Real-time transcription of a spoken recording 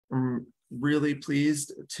really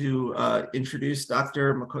pleased to introduce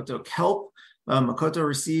Dr. Makoto Kelp. Makoto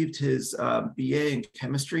received his BA in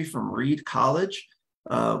chemistry from Reed College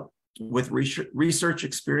with research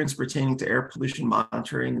experience pertaining to air pollution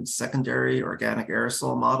monitoring and secondary organic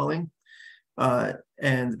aerosol modeling,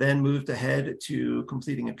 and then moved ahead to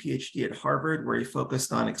completing a PhD at Harvard, where he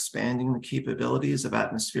focused on expanding the capabilities of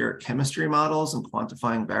atmospheric chemistry models and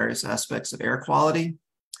quantifying various aspects of air quality.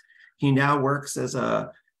 He now works as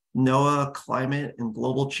a NOAA Climate and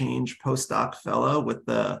Global Change postdoc fellow with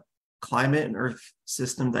the Climate and Earth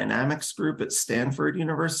System Dynamics Group at Stanford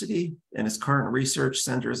University, and his current research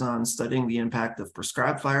centers on studying the impact of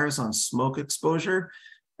prescribed fires on smoke exposure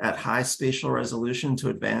at high spatial resolution to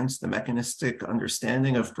advance the mechanistic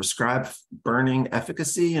understanding of prescribed burning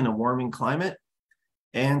efficacy in a warming climate,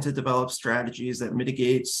 and to develop strategies that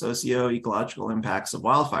mitigate socio-ecological impacts of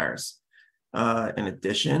wildfires. In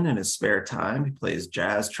addition, in his spare time, he plays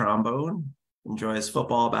jazz trombone, enjoys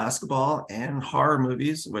football, basketball, and horror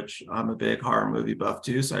movies, which I'm a big horror movie buff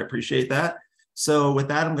too, so I appreciate that. So with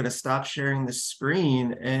that, I'm going to stop sharing the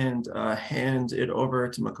screen and hand it over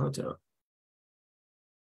to Makoto.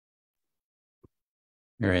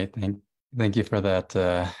 Great. Thank you for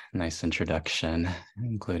that nice introduction,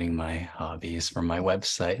 including my hobbies from my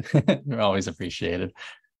website. They're always appreciated.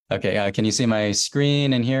 Okay, can you see my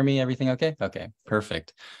screen and hear me? Everything okay? Okay,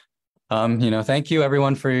 perfect. Thank you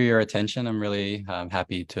everyone for your attention. I'm really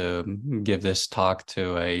happy to give this talk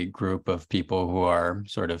to a group of people who are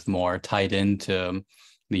sort of more tied into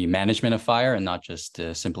the management of fire and not just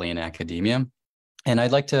simply in academia. And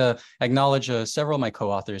I'd like to acknowledge several of my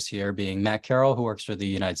co-authors here, being Matt Carroll, who works for the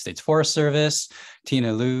United States Forest Service,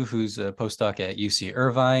 Tina Liu, who's a postdoc at UC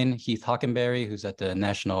Irvine, Heath Hockenberry, who's at the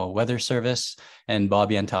National Weather Service, and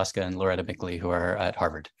Bobby Antosca and Loretta McLeay, who are at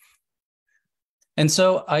Harvard. And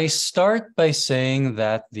so I start by saying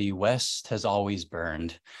that the West has always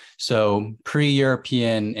burned. So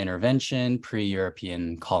pre-European intervention,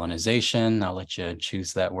 pre-European colonization, I'll let you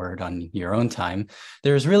choose that word on your own time.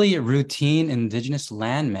 There's really routine indigenous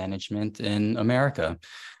land management in America.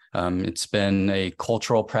 It's been a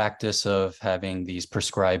cultural practice of having these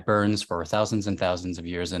prescribed burns for thousands and thousands of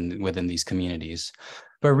years within these communities.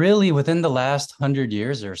 But really, within the last 100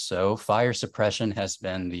 years or so, fire suppression has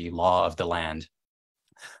been the law of the land.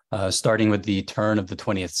 Starting with the turn of the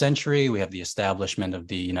 20th century, we have the establishment of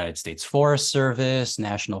the United States Forest Service,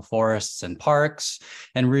 national forests and parks,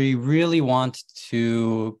 and we really want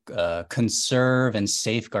to conserve and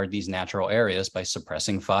safeguard these natural areas by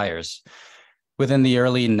suppressing fires. Within the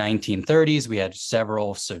early 1930s, we had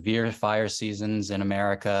several severe fire seasons in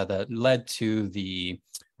America that led to the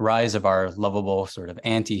rise of our lovable sort of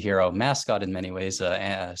anti-hero mascot in many ways,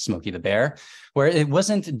 Smokey the Bear, where it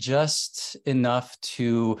wasn't just enough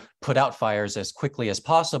to put out fires as quickly as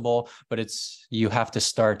possible, but you have to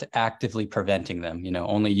start actively preventing them.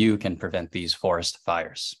 Only you can prevent these forest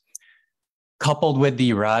fires. Coupled with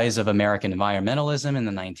the rise of American environmentalism in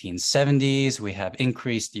the 1970s, we have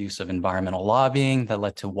increased use of environmental lobbying that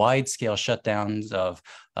led to wide-scale shutdowns of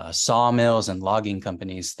sawmills and logging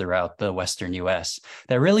companies throughout the Western US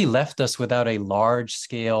that really left us without a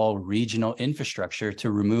large-scale regional infrastructure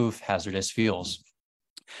to remove hazardous fuels.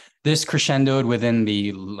 This crescendoed within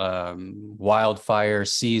the wildfire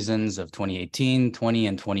seasons of 2018, 20,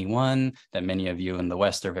 and 21 that many of you in the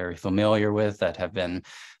West are very familiar with, that have been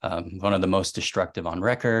one of the most destructive on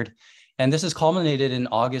record. And this has culminated in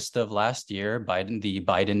August of last year by the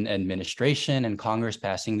Biden administration and Congress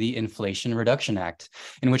passing the Inflation Reduction Act,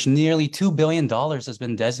 in which nearly $2 billion has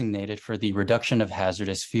been designated for the reduction of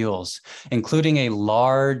hazardous fuels, including a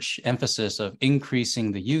large emphasis of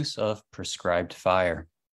increasing the use of prescribed fire.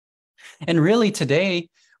 And really today,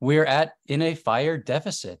 we're in a fire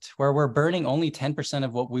deficit where we're burning only 10%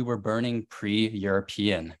 of what we were burning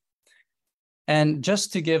pre-European. And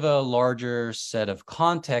just to give a larger set of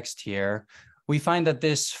context here, we find that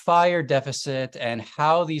this fire deficit and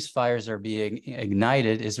how these fires are being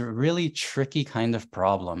ignited is a really tricky kind of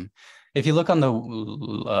problem. If you look on the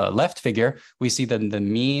left figure, we see that the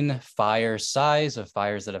mean fire size of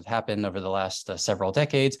fires that have happened over the last several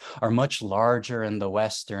decades are much larger in the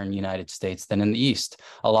Western United States than in the East.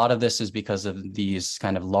 A lot of this is because of these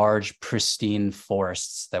kind of large, pristine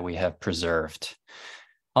forests that we have preserved.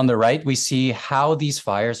 On the right, we see how these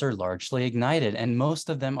fires are largely ignited, and most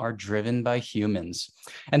of them are driven by humans.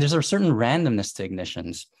 And there's a certain randomness to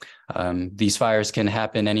ignitions. These fires can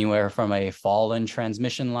happen anywhere from a fallen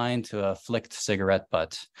transmission line to a flicked cigarette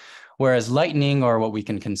butt. Whereas lightning, or what we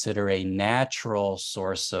can consider a natural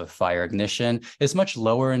source of fire ignition, is much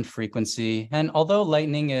lower in frequency. And although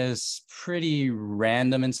lightning is pretty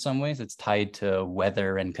random in some ways, it's tied to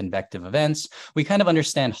weather and convective events, we kind of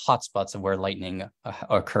understand hotspots of where lightning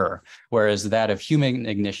occur, whereas that of human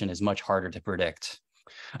ignition is much harder to predict.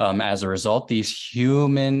 As a result, these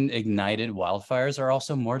human-ignited wildfires are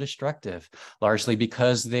also more destructive, largely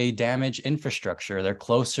because they damage infrastructure. They're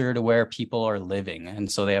closer to where people are living, and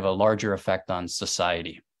so they have a larger effect on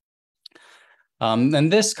society.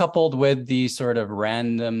 And this, coupled with the sort of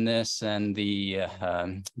randomness and the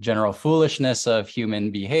general foolishness of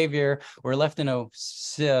human behavior, we're left in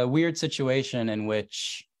a weird situation in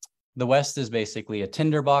which the West is basically a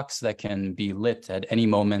tinderbox that can be lit at any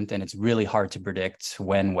moment, and it's really hard to predict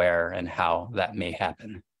when, where, and how that may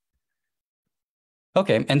happen.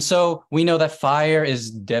 Okay, and so we know that fire is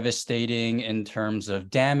devastating in terms of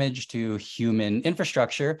damage to human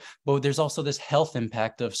infrastructure, but there's also this health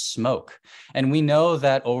impact of smoke. And we know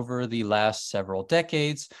that over the last several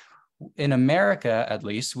decades, in America, at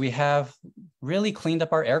least, we have really cleaned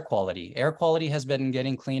up our air quality. Air quality has been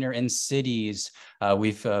getting cleaner in cities.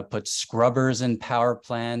 We've put scrubbers in power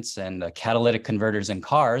plants and catalytic converters in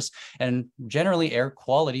cars. And generally, air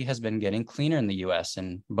quality has been getting cleaner in the US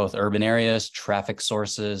in both urban areas, traffic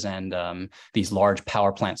sources, and these large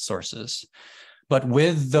power plant sources. But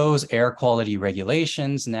with those air quality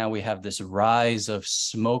regulations, now we have this rise of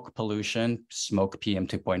smoke pollution, smoke PM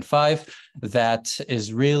 2.5, that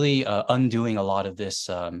is really undoing a lot of this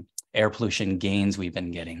air pollution gains we've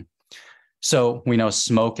been getting. So we know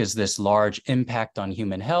smoke is this large impact on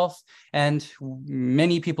human health, and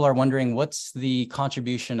many people are wondering, what's the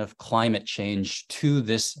contribution of climate change to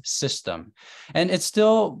this system? And it's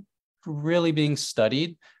still really being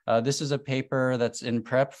studied. This is a paper that's in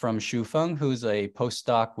prep from Xu Feng, who's a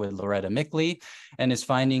postdoc with Loretta Mickley, and is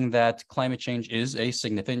finding that climate change is a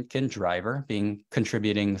significant driver,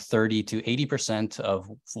 contributing 30 to 80%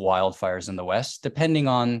 of wildfires in the West, depending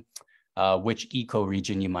on which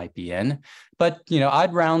eco-region you might be in. But,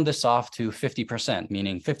 I'd round this off to 50%,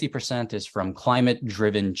 meaning 50% is from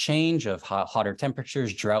climate-driven change of hotter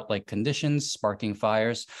temperatures, drought-like conditions, sparking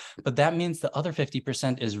fires. But that means the other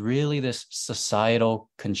 50% is really this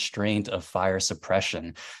societal constraint of fire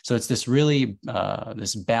suppression. So it's this really,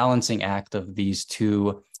 this balancing act of these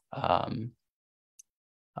two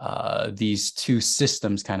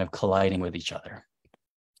systems kind of colliding with each other.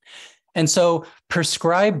 And so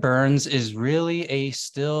prescribed burns is really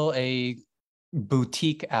still a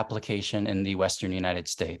boutique application in the Western United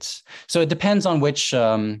States. So it depends on which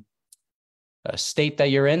state that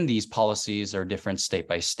you're in. These policies are different state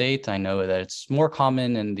by state. I know that it's more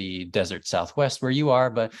common in the desert Southwest where you are,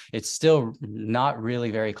 but it's still not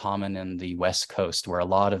really very common in the West Coast, where a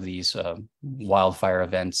lot of these wildfire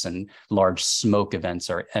events and large smoke events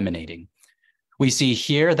are emanating. We see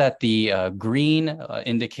here that the green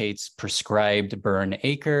indicates prescribed burn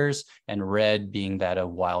acres, and red being that of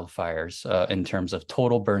wildfires in terms of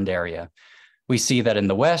total burned area. We see that in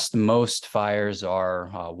the West, most fires are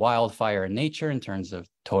wildfire in nature in terms of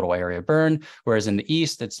total area burned, whereas in the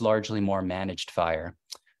East, it's largely more managed fire.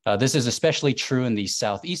 This is especially true in the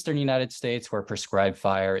southeastern United States, where prescribed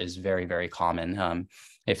fire is very, very common.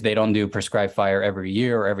 If they don't do prescribed fire every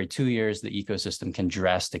year or every 2 years, the ecosystem can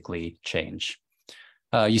drastically change.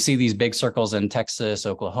 You see these big circles in Texas,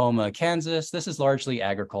 Oklahoma, Kansas. This is largely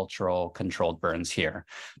agricultural controlled burns here.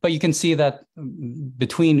 But you can see that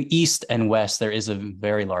between East and West, there is a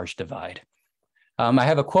very large divide. I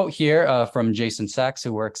have a quote here from Jason Sachs,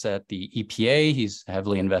 who works at the EPA. He's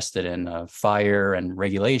heavily invested in fire and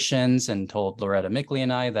regulations, and told Loretta Mickley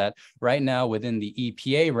and I that right now within the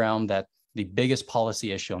EPA realm, that the biggest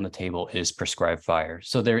policy issue on the table is prescribed fire.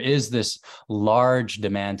 So there is this large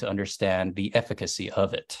demand to understand the efficacy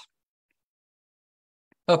of it.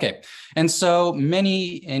 Okay, and so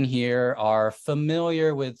many in here are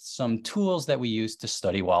familiar with some tools that we use to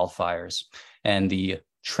study wildfires and the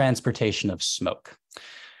transportation of smoke.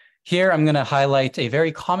 Here, I'm going to highlight a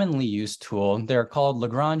very commonly used tool. They're called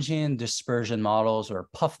Lagrangian dispersion models, or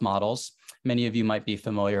PUF models. Many of you might be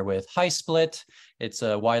familiar with high split. It's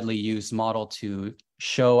a widely used model to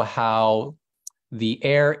show how the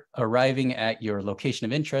air arriving at your location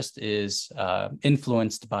of interest is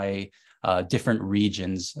influenced by different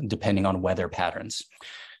regions depending on weather patterns.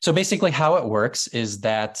 So basically how it works is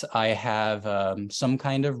that I have some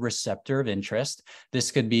kind of receptor of interest. This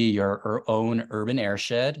could be your own urban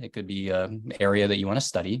airshed. It could be an area that you want to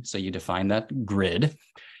study. So you define that grid.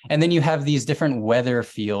 And then you have these different weather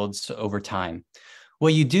fields over time.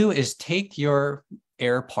 what you do is take your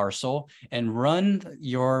air parcel and run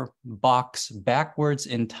your box backwards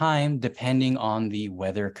in time depending on the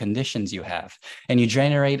weather conditions you have. And you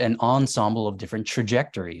generate an ensemble of different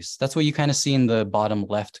trajectories. That's what you kind of see in the bottom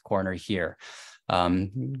left corner here.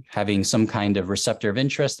 Having some kind of receptor of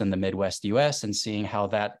interest in the Midwest US and seeing how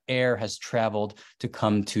that air has traveled to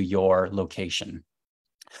come to your location.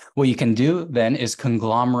 What you can do then is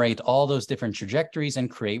conglomerate all those different trajectories and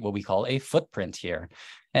create what we call a footprint here.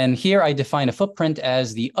 And here I define a footprint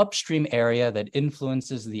as the upstream area that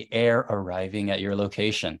influences the air arriving at your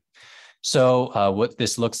location. So what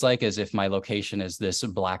this looks like is if my location is this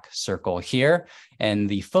black circle here, and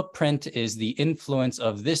the footprint is the influence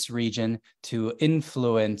of this region to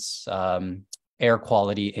influence air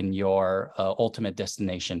quality in your ultimate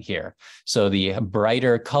destination here. So the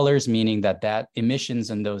brighter colors, meaning that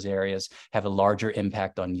emissions in those areas have a larger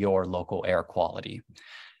impact on your local air quality.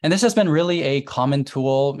 And this has been really a common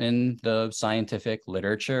tool in the scientific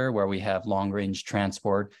literature where we have long-range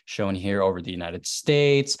transport shown here over the United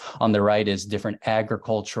States. On the right is different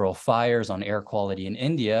agricultural fires on air quality in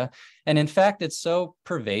India. And in fact, it's so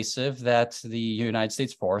pervasive that the United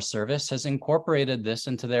States Forest Service has incorporated this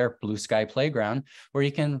into their Blue Sky Playground, where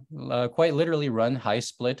you can quite literally run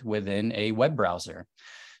HiSplit within a web browser.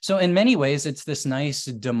 So in many ways, it's this nice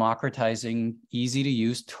democratizing, easy to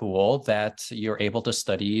use tool that you're able to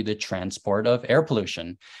study the transport of air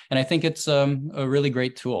pollution. And I think it's a really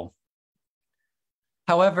great tool.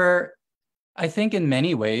 However, I think in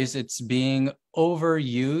many ways it's being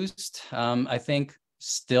overused. I think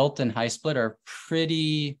STILT and HiSplit are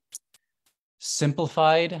pretty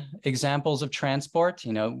simplified examples of transport.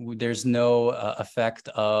 You know, there's no effect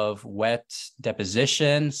of wet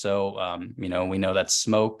deposition. So, you know, we know that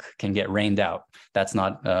smoke can get rained out. That's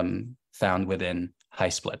not found within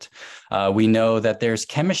HiSplit. We know that there's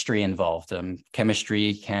chemistry involved.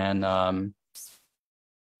 Chemistry can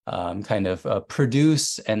kind of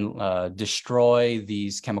produce and destroy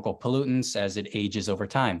these chemical pollutants as it ages over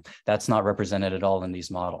time. That's not represented at all in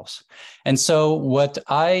these models. And so what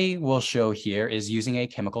I will show here is using a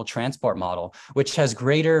chemical transport model, which has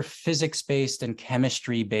greater physics-based and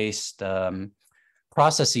chemistry-based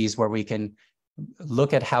processes where we can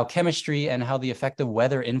look at how chemistry and how the effect of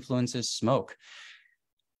weather influences smoke.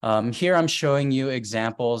 Here I'm showing you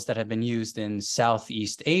examples that have been used in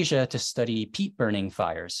Southeast Asia to study peat burning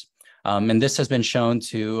fires. And this has been shown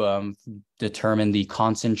to determine the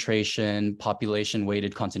concentration,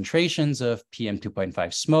 population-weighted concentrations of PM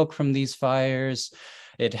 2.5 smoke from these fires.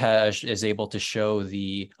 It is able to show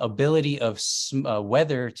the ability of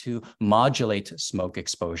weather to modulate smoke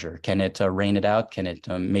exposure. Can it rain it out? Can it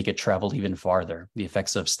make it travel even farther? The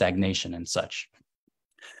effects of stagnation and such.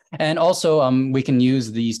 And also, we can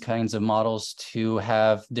use these kinds of models to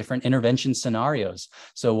have different intervention scenarios.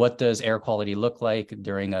 So what does air quality look like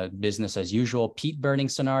during a business as usual peat burning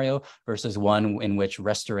scenario versus one in which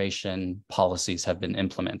restoration policies have been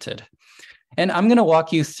implemented? And I'm going to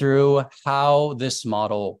walk you through how this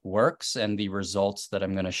model works, and the results that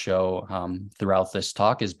I'm going to show throughout this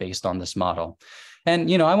talk is based on this model.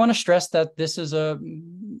 And, you know, I want to stress that this is a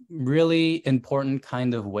really important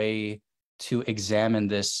kind of way to examine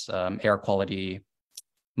this air quality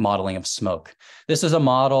modeling of smoke. This is a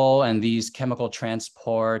model, and these chemical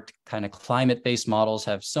transport kind of climate-based models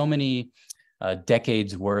have so many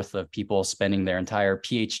decades worth of people spending their entire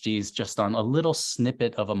PhDs just on a little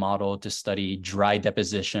snippet of a model to study dry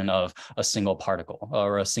deposition of a single particle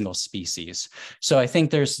or a single species. So I think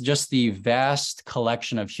there's just the vast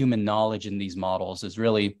collection of human knowledge in these models is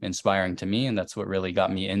really inspiring to me, and that's what really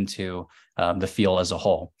got me into the field as a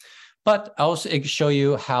whole. But I'll show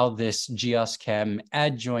you how this GeosChem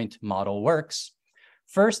adjoint model works.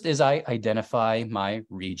 First is I identify my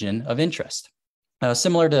region of interest.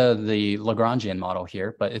 Similar to the Lagrangian model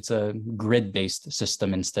here, but it's a grid-based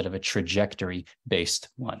system instead of a trajectory-based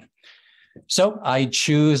one. So I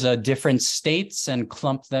choose different states and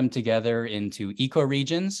clump them together into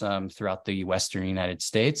ecoregions throughout the Western United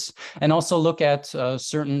States, and also look at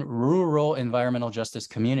certain rural environmental justice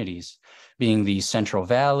communities, being the Central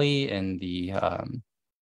Valley and the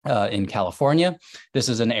in California. This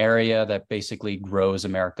is an area that basically grows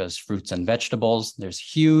America's fruits and vegetables. There's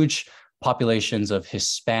huge populations of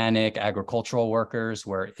Hispanic agricultural workers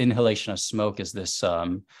where inhalation of smoke is this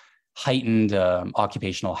heightened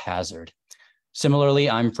occupational hazard. Similarly,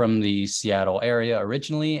 I'm from the Seattle area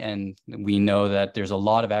originally, and we know that there's a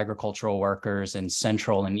lot of agricultural workers in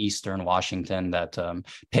central and eastern Washington that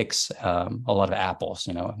picks a lot of apples.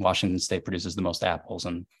 You know, Washington State produces the most apples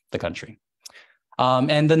in the country.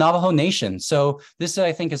 And the Navajo Nation. So this,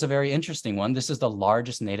 I think, is a very interesting one. This is the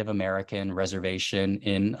largest Native American reservation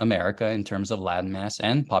in America in terms of landmass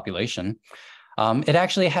and population. It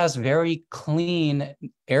actually has very clean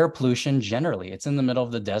air pollution generally. It's in the middle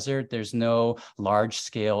of the desert. There's no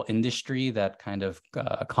large-scale industry that kind of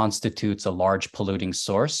constitutes a large polluting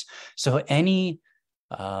source. So any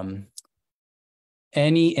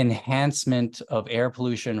enhancement of air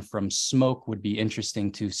pollution from smoke would be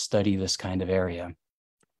interesting to study this kind of area.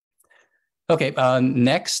 Okay,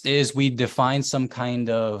 next is we define some kind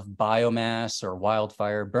of biomass or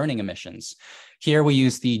wildfire burning emissions. Here we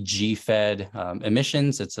use the GFED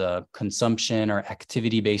emissions. It's a consumption or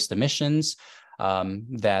activity-based emissions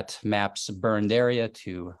that maps burned area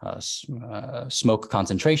to smoke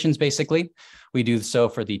concentrations, basically. We do so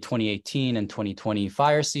for the 2018 and 2020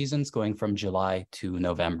 fire seasons, going from July to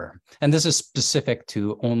November. And this is specific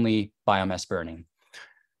to only biomass burning.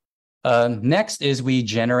 Next is we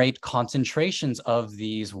generate concentrations of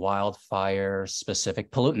these wildfire-specific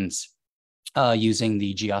pollutants using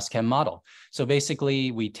the geoschem model. So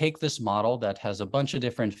basically, we take this model that has a bunch of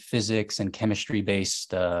different physics and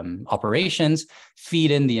chemistry-based operations,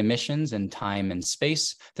 feed in the emissions in time and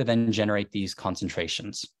space to then generate these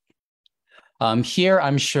concentrations. Here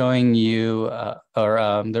I'm showing you,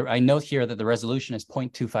 I note here that the resolution is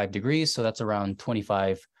 0.25 degrees, so that's around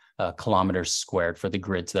 25 kilometers squared for the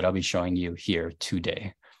grids that I'll be showing you here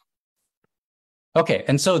today. Okay,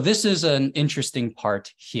 and so this is an interesting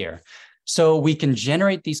part here. So we can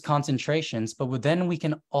generate these concentrations, but then we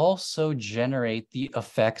can also generate the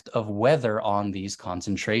effect of weather on these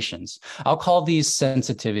concentrations. I'll call these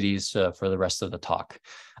sensitivities for the rest of the talk.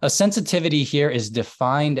 A sensitivity here is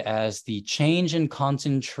defined as the change in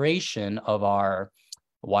concentration of our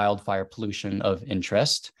wildfire pollution of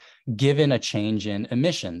interest, given a change in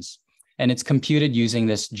emissions. And it's computed using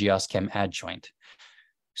this geoschem adjoint.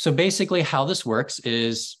 So basically how this works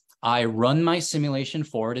is I run my simulation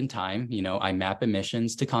forward in time. I map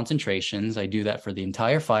emissions to concentrations. I do that for the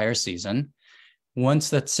entire fire season.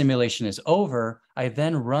 Once that simulation is over, I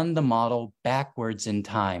then run the model backwards in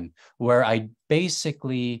time, where I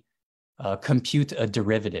basically compute a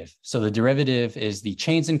derivative. So the derivative is the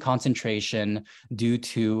change in concentration due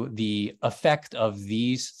to the effect of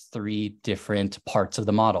these three different parts of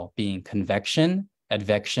the model, being convection,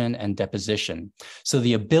 advection, and deposition. So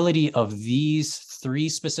the ability of these three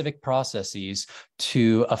specific processes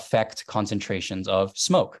to affect concentrations of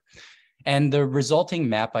smoke. And the resulting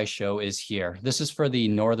map I show is here. This is for the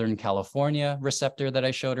Northern California receptor that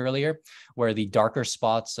I showed earlier, where the darker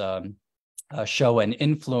spots show an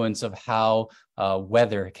influence of how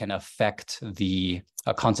weather can affect the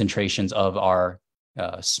concentrations of our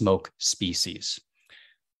smoke species.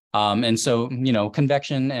 And so,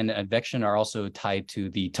 convection and advection are also tied to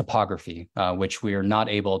the topography, which we are not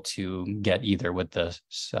able to get either with the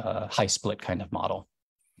high split kind of model.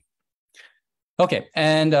 Okay,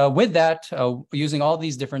 and with that, using all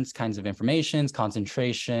these different kinds of informations,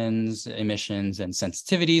 concentrations, emissions, and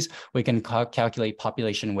sensitivities, we can calculate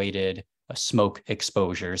population-weighted smoke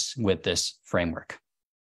exposures with this framework.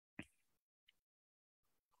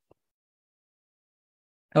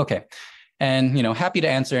 Okay. And, happy to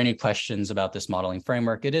answer any questions about this modeling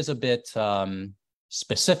framework. It is a bit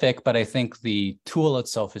specific, but I think the tool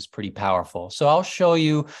itself is pretty powerful. So I'll show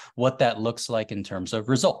you what that looks like in terms of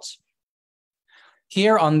results.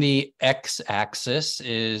 Here on the x-axis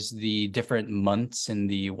is the different months in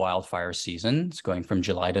the wildfire seasons, going from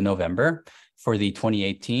July to November for the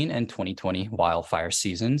 2018 and 2020 wildfire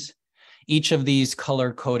seasons. Each of these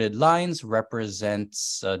color-coded lines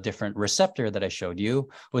represents a different receptor that I showed you,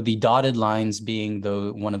 with the dotted lines being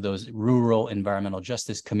one of those rural environmental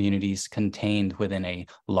justice communities contained within a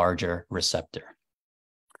larger receptor.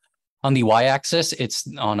 On the y-axis, it's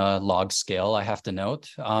on a log scale, I have to note.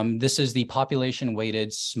 This is the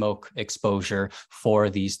population-weighted smoke exposure for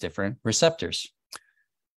these different receptors.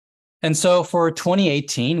 And so for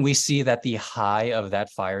 2018, we see that the high of that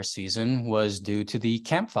fire season was due to the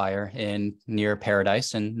campfire near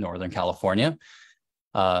Paradise in Northern California.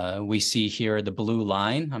 We see here the blue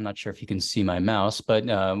line. I'm not sure if you can see my mouse, but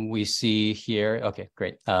we see here, okay,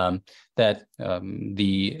 great, that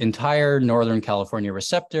the entire Northern California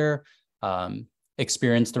receptor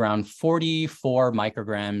experienced around 44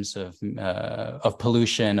 micrograms of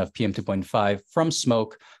pollution of PM2.5 from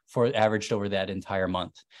smoke averaged over that entire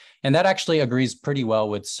month. And that actually agrees pretty well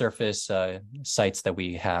with surface sites that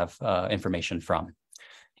we have information from.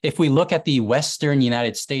 If we look at the Western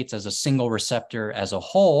United States as a single receptor as a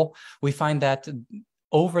whole, we find that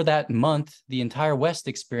over that month, the entire West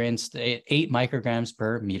experienced 8 micrograms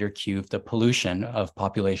per meter cubed of pollution of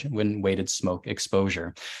population when weighted smoke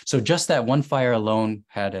exposure. So just that one fire alone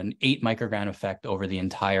had an 8 microgram effect over the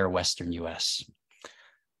entire Western US.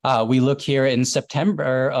 We look here in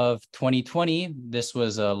September of 2020. This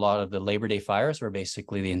was a lot of the Labor Day fires where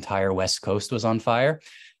basically the entire West Coast was on fire.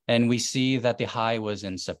 And we see that the high was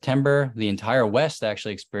in September. The entire West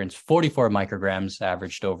actually experienced 44 micrograms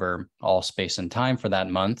averaged over all space and time for that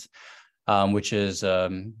month, which is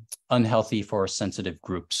unhealthy for sensitive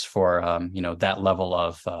groups for that level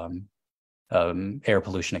of air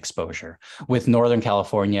pollution exposure, with Northern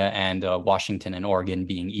California and Washington and Oregon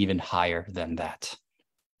being even higher than that.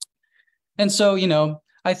 And so,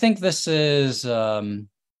 I think this is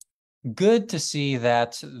good to see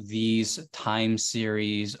that these time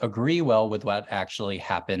series agree well with what actually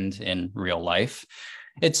happened in real life.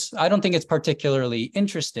 I don't think it's particularly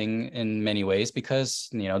interesting in many ways because,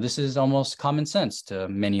 this is almost common sense to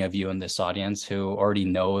many of you in this audience who already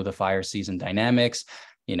know the fire season dynamics.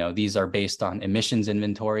 These are based on emissions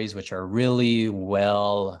inventories, which are really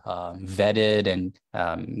well vetted, and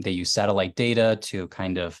they use satellite data to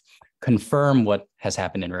kind of confirm what has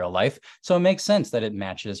happened in real life. So it makes sense that it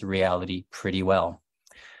matches reality pretty well.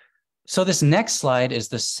 So this next slide is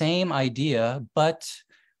the same idea, but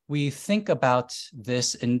we think about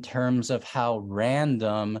this in terms of how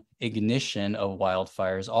random ignition of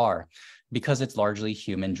wildfires are, because it's largely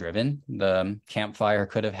human driven. The Camp Fire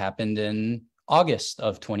could have happened in August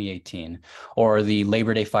of 2018, or the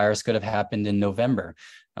Labor Day fires could have happened in November,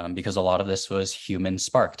 because a lot of this was human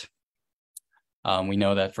sparked. We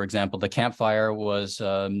know that, for example, the Camp Fire was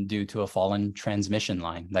due to a fallen transmission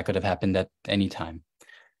line that could have happened at any time.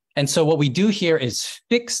 And so what we do here is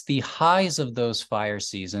fix the highs of those fire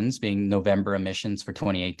seasons, being November emissions for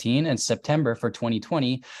 2018 and September for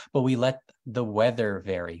 2020, but we let the weather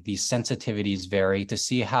vary, these sensitivities vary to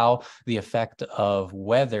see how the effect of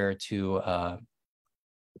weather to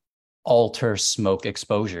alter smoke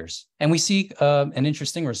exposures. And we see an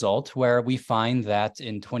interesting result where we find that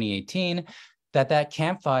in 2018, that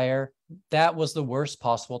Camp Fire, that was the worst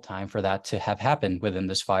possible time for that to have happened within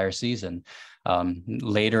this fire season.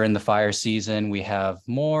 Later in the fire season, we have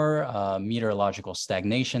more meteorological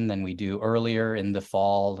stagnation than we do earlier in the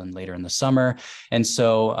fall and later in the summer. And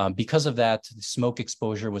so because of that, smoke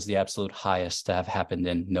exposure was the absolute highest to have happened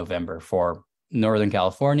in November for Northern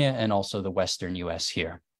California and also the Western US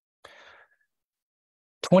here.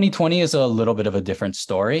 2020 is a little bit of a different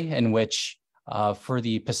story in which for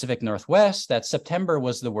the Pacific Northwest, that September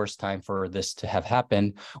was the worst time for this to have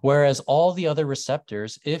happened, whereas all the other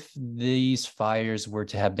receptors, if these fires were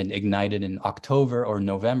to have been ignited in October or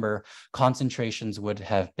November, concentrations would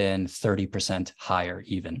have been 30% higher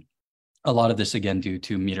even. A lot of this, again, due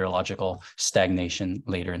to meteorological stagnation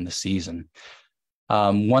later in the season.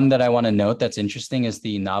 One that I want to note that's interesting is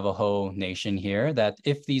the Navajo Nation here, that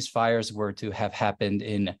if these fires were to have happened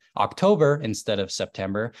in October instead of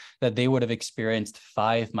September, that they would have experienced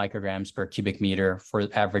 5 micrograms per cubic meter for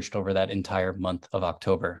averaged over that entire month of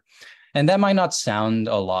October. And that might not sound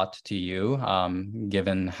a lot to you,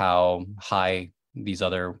 given how high these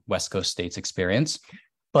other West Coast states experience.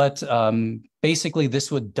 But basically, this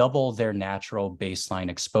would double their natural baseline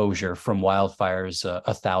exposure from wildfires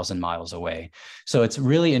 1,000 miles away. So it's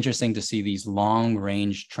really interesting to see these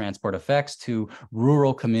long-range transport effects to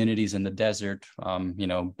rural communities in the desert,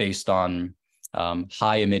 based on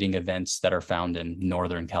high-emitting events that are found in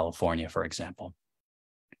Northern California, for example.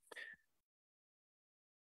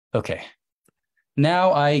 Okay,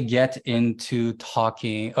 now I get into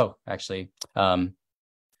talking.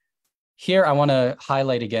 Here, I want to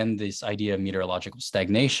highlight again this idea of meteorological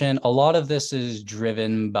stagnation. A lot of this is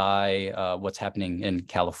driven by what's happening in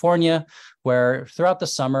California, where throughout the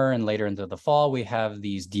summer and later into the fall, we have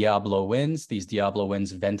these Diablo winds. These Diablo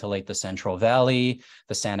winds ventilate the Central Valley.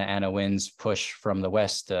 The Santa Ana winds push from the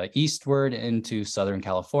west eastward into Southern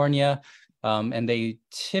California. And they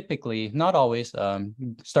typically, not always,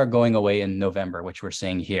 start going away in November, which we're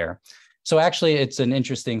seeing here. So actually, it's an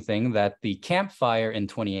interesting thing that the Camp Fire in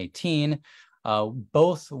 2018,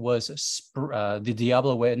 the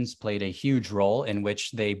Diablo winds played a huge role in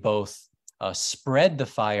which they both spread the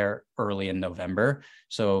fire early in November.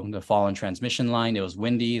 So the fallen transmission line, it was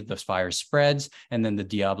windy, the fire spreads, and then the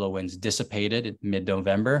Diablo winds dissipated in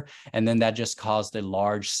mid-November. And then that just caused a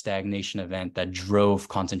large stagnation event that drove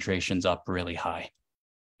concentrations up really high.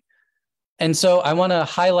 And so I want to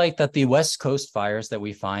highlight that the West Coast fires that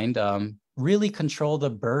we find really control the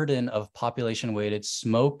burden of population-weighted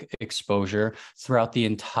smoke exposure throughout the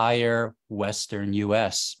entire Western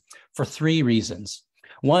US for 3 reasons.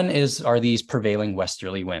 One are these prevailing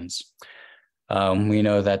westerly winds. We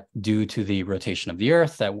know that due to the rotation of the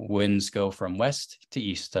Earth, that winds go from west to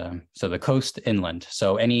east, so the coast inland.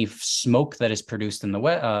 So any smoke that is produced in the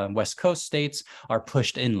West Coast states are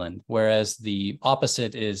pushed inland, whereas the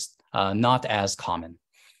opposite is not as common.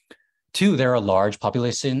 Two, there are large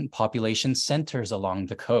population centers along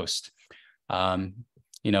the coast.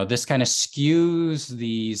 This kind of skews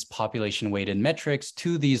these population-weighted metrics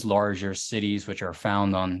to these larger cities, which are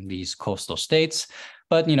found on these coastal states.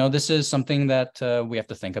 But, this is something that we have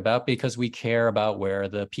to think about because we care about where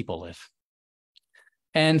the people live.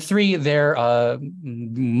 And three, there are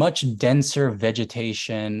much denser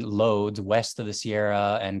vegetation loads west of the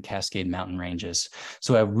Sierra and Cascade Mountain ranges.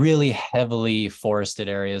 So we have really heavily forested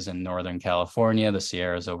areas in Northern California. The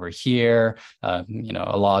Sierra's over here, a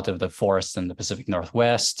lot of the forests in the Pacific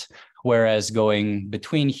Northwest, whereas going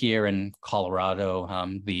between here and Colorado,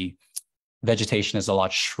 the vegetation is a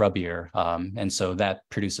lot shrubbier, and so that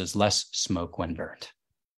produces less smoke when burned.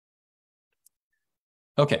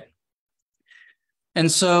 Okay. And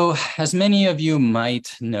so, as many of you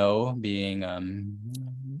might know, being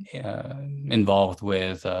involved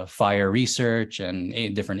with fire research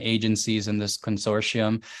and different agencies in this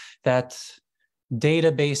consortium, that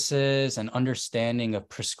databases and understanding of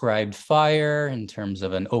prescribed fire in terms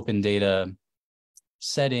of an open data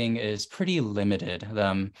setting is pretty limited.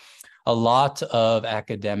 A lot of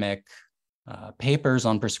academic papers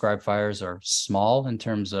on prescribed fires are small in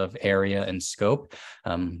terms of area and scope,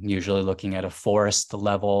 usually looking at a forest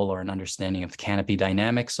level or an understanding of the canopy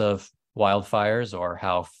dynamics of wildfires or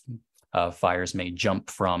how fires may jump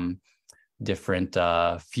from different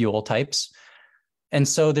fuel types. And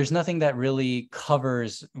so there's nothing that really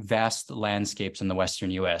covers vast landscapes in the Western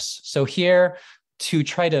US. So here, to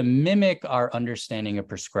try to mimic our understanding of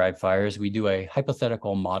prescribed fires, we do a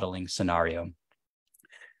hypothetical modeling scenario.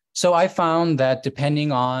 So I found that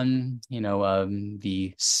depending on,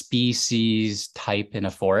 the species type in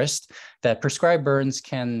a forest, that prescribed burns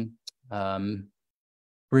can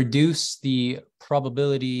reduce the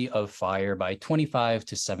probability of fire by 25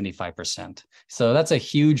 to 75%. So that's a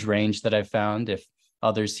huge range that I've found. If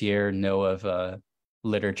others here know of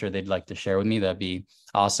literature they'd like to share with me, that'd be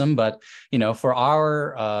awesome. But, for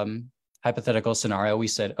our hypothetical scenario, we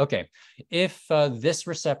said, okay, if this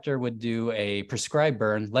receptor would do a prescribed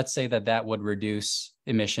burn, let's say that would reduce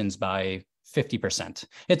emissions by 50%.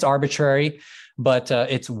 It's arbitrary, but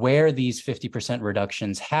it's where these 50%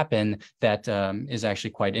 reductions happen that is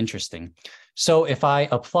actually quite interesting. So if I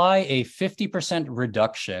apply a 50%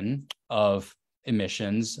 reduction of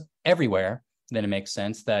emissions everywhere, then it makes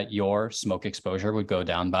sense that your smoke exposure would go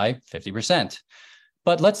down by 50%.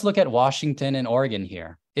 But let's look at Washington and Oregon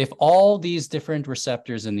here. If all these different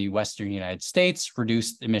receptors in the Western United States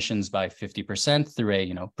reduced emissions by 50% through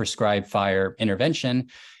a prescribed fire intervention,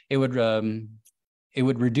 it would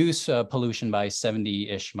reduce pollution by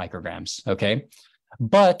 70-ish micrograms. Okay,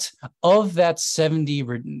 but of that 70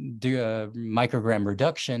 microgram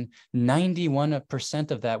reduction,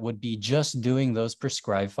 91% of that would be just doing those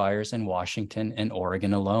prescribed fires in Washington and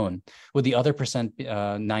Oregon alone, with the other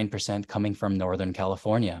 9% coming from Northern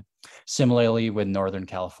California. Similarly, with Northern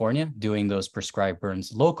California, doing those prescribed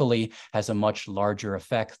burns locally has a much larger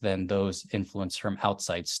effect than those influenced from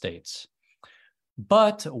outside states.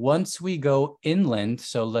 But once we go inland,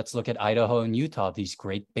 so let's look at Idaho and Utah, these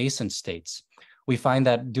Great Basin states, we find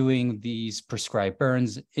that doing these prescribed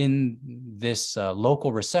burns in this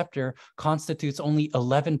local receptor constitutes only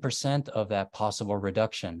 11% of that possible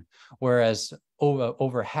reduction, whereas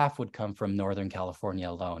over half would come from Northern California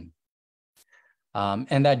alone.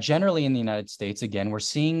 And that generally in the United States, again, we're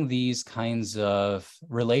seeing these kinds of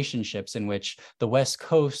relationships in which the West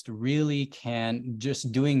Coast really can,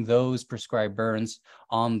 just doing those prescribed burns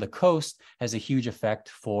on the coast has a huge effect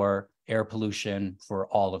for air pollution for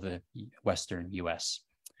all of the Western US.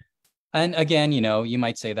 And again, you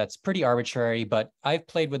might say that's pretty arbitrary, but I've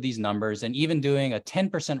played with these numbers, and even doing a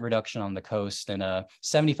 10% reduction on the coast and a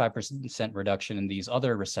 75% reduction in these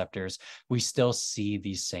other receptors, we still see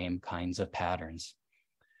these same kinds of patterns.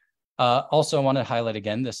 Also, I want to highlight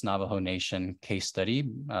again this Navajo Nation case study.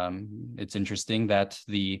 It's interesting that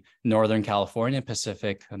the Northern California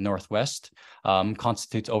Pacific Northwest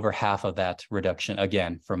constitutes over half of that reduction,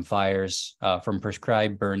 again, from fires, from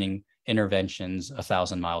prescribed burning interventions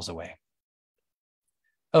 1,000 miles away.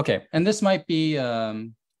 Okay, and this might be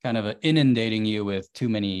kind of inundating you with too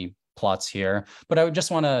many plots here, but I would just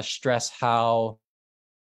want to stress how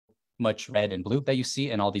much red and blue that you see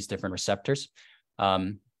in all these different receptors.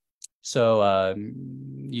 So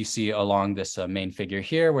you see along this main figure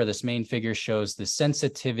here, where this main figure shows the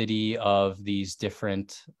sensitivity of these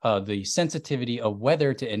different, the sensitivity of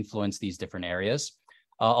weather to influence these different areas,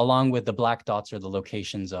 along with the black dots are the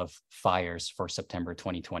locations of fires for September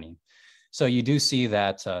 2020. So you do see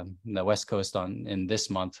that the West Coast in this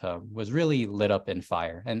month was really lit up in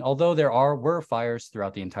fire. And although there were fires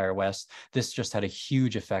throughout the entire West, this just had a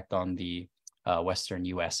huge effect on the Western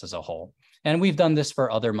US as a whole. And we've done this for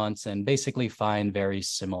other months and basically find very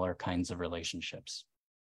similar kinds of relationships.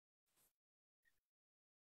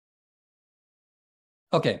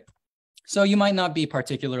 Okay, so you might not be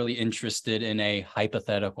particularly interested in a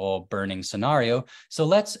hypothetical burning scenario. So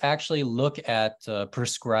let's actually look at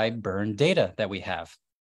prescribed burn data that we have.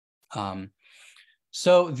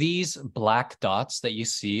 So these black dots that you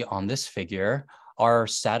see on this figure are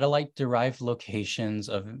satellite-derived locations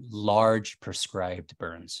of large prescribed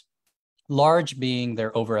burns. Large being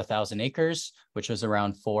they're over 1,000 acres, which is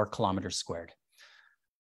around 4 kilometers squared.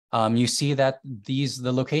 You see that the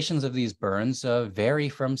locations of these burns vary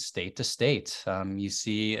from state to state. You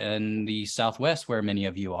see in the Southwest, where many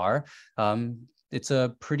of you are, it's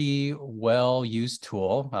a pretty well-used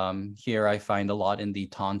tool. Here I find a lot in the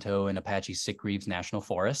Tonto and Apache Sick-Reeves National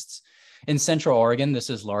Forests. In Central Oregon, this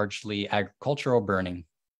is largely agricultural burning.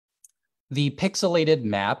 The pixelated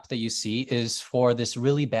map that you see is for this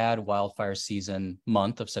really bad wildfire season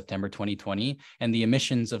month of September 2020 and the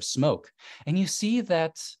emissions of smoke. And you see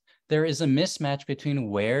that there is a mismatch between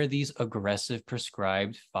where these aggressive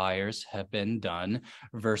prescribed fires have been done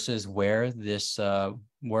versus where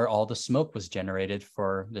all the smoke was generated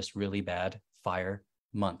for this really bad fire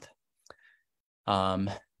month.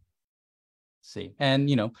 See, and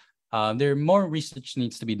there more research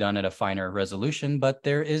needs to be done at a finer resolution, but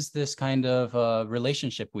there is this kind of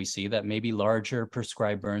relationship we see that maybe larger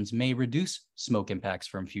prescribed burns may reduce smoke impacts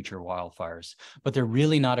from future wildfires, but they're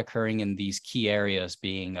really not occurring in these key areas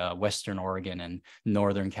being Western Oregon and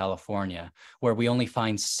Northern California, where we only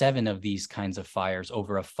find 7 of these kinds of fires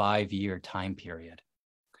over a 5-year time period.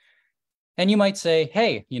 And you might say,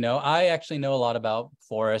 hey, I actually know a lot about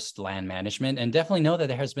forest land management and definitely know that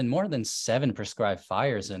there has been more than 7 prescribed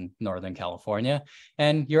fires in Northern California.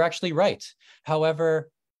 And you're actually right. However,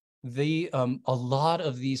 a lot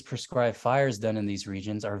of these prescribed fires done in these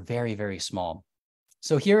regions are very, very small.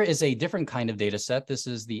 So here is a different kind of data set. This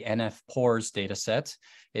is the NF-PORS data set.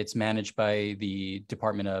 It's managed by the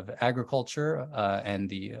Department of Agriculture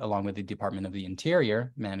and along with the Department of the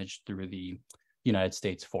Interior, managed through the United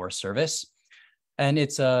States Forest Service. And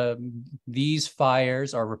it's these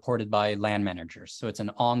fires are reported by land managers. So it's an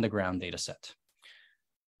on-the-ground data set.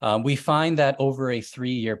 We find that over a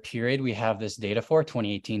 3-year period, we have this data for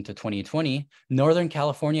 2018 to 2020. Northern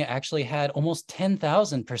California actually had almost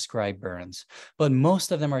 10,000 prescribed burns, but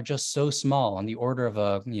most of them are just so small, on the order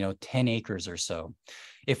of 10 acres or so.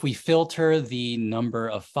 If we filter the number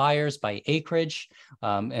of fires by acreage,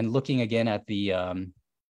 and looking again at the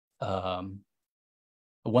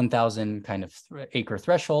 1,000 kind of acre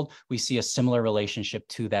threshold, we see a similar relationship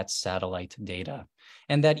to that satellite data.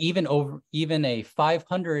 And that even a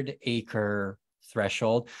 500 acre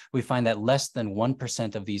threshold, we find that less than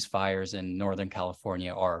 1% of these fires in Northern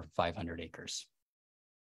California are 500 acres.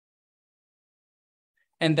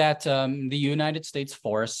 And that the United States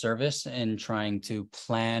Forest Service, in trying to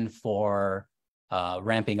plan for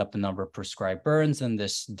ramping up the number of prescribed burns in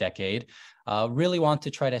this decade, really want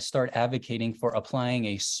to try to start advocating for applying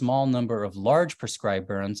a small number of large prescribed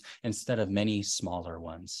burns instead of many smaller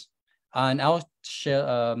ones. And I'll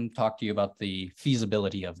talk to you about the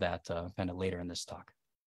feasibility of that kind of later in this talk.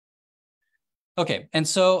 Okay, and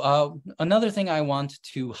so another thing I want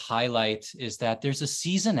to highlight is that there's a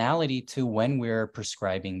seasonality to when we're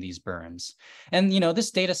prescribing these burns. And,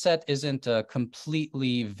 this data set isn't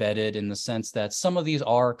completely vetted in the sense that some of these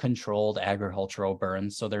are controlled agricultural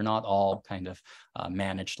burns, so they're not all kind of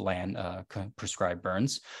managed land prescribed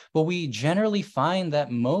burns. But we generally find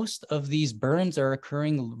that most of these burns are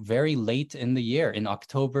occurring very late in the year, in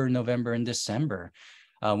October, November, and December,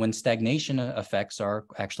 when stagnation effects are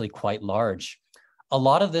actually quite large. A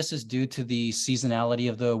lot of this is due to the seasonality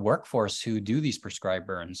of the workforce who do these prescribed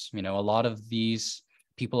burns. A lot of these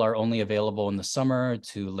people are only available in the summer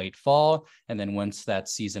to late fall. And then once that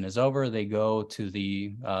season is over, they go to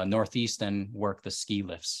the Northeast and work the ski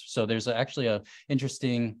lifts. So there's actually an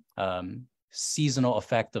interesting seasonal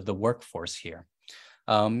effect of the workforce here.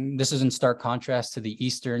 This is in stark contrast to the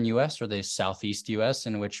Eastern US or the Southeast US,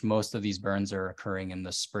 in which most of these burns are occurring in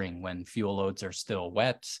the spring when fuel loads are still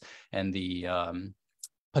wet and the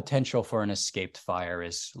potential for an escaped fire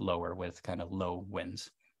is lower with kind of low winds.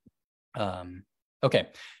 Okay,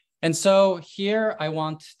 And so here I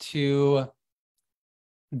want to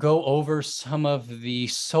go over some of the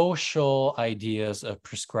social ideas of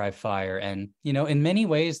prescribed fire. And, in many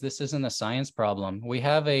ways, this isn't a science problem. We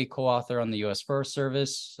have a co-author on the U.S. Forest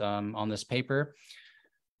Service on this paper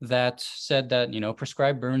that said that,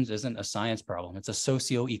 prescribed burns isn't a science problem. It's a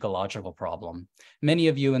socio-ecological problem. Many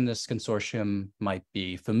of you in this consortium might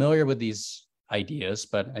be familiar with these ideas,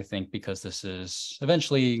 but I think because this is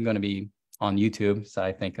eventually going to be on YouTube, so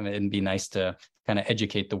I think it'd be nice to kind of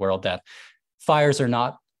educate the world that fires are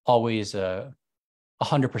not always 100%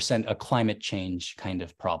 a climate change kind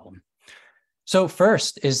of problem. So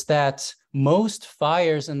first is that most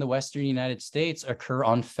fires in the Western United States occur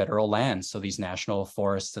on federal lands, so these national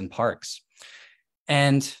forests and parks.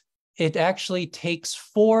 And it actually takes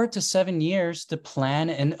 4 to 7 years to plan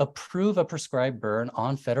and approve a prescribed burn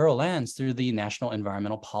on federal lands through the National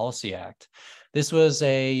Environmental Policy Act. This was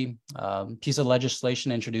a piece of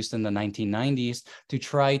legislation introduced in the 1990s to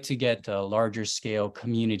try to get a larger scale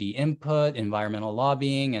community input, environmental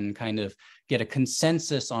lobbying, and kind of get a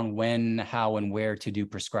consensus on when, how, and where to do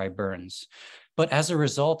prescribed burns. But as a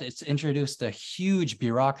result, it's introduced a huge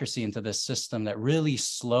bureaucracy into this system that really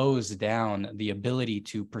slows down the ability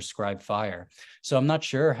to prescribe fire. So I'm not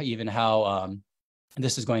sure even how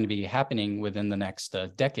this is going to be happening within the next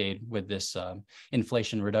decade with this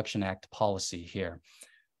Inflation Reduction Act policy here.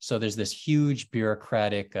 So there's this huge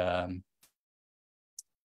bureaucratic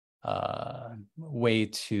way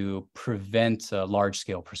to prevent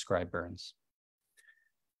large-scale prescribed burns.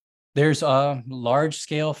 There's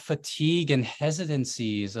large-scale fatigue and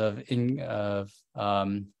hesitancies of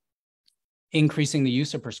increasing the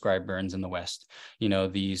use of prescribed burns in the West.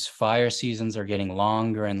 These fire seasons are getting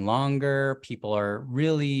longer and longer. People are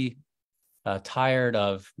really tired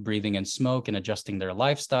of breathing in smoke and adjusting their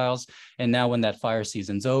lifestyles. And now when that fire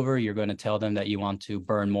season's over, you're going to tell them that you want to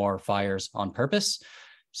burn more fires on purpose.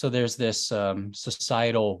 So there's this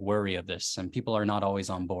societal worry of this, and people are not always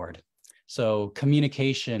on board. So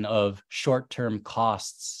communication of short-term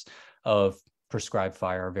costs of prescribed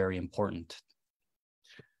fire are very important.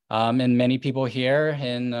 And many people here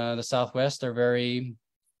in the Southwest are very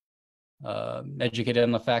educated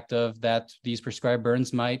on the fact of that these prescribed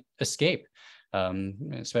burns might escape,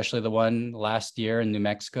 especially the one last year in New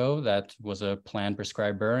Mexico that was a planned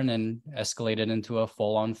prescribed burn and escalated into a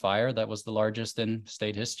full-on fire that was the largest in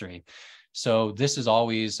state history. So this is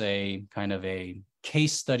always a kind of a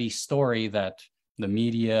case study story that the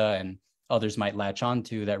media and others might latch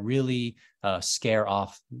onto that really scare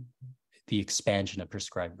off the expansion of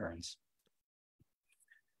prescribed burns.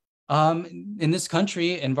 In this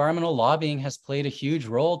country, environmental lobbying has played a huge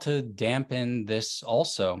role to dampen this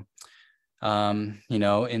also.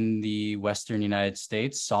 In the Western United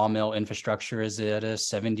States, sawmill infrastructure is at a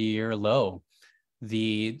 70-year low.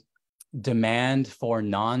 The demand for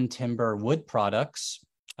non-timber wood products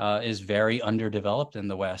is very underdeveloped in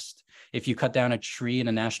the West. If you cut down a tree in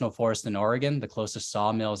a national forest in Oregon, the closest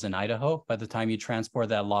sawmill is in Idaho. By the time you transport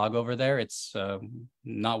that log over there, it's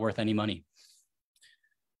not worth any money.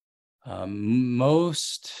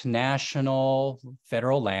 Most national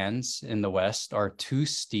federal lands in the West are too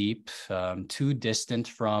steep, too distant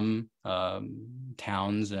from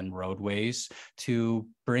towns and roadways to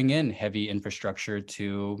bring in heavy infrastructure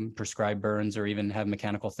to prescribe burns or even have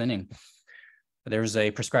mechanical thinning. There was a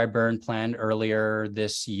prescribed burn planned earlier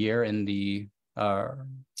this year in the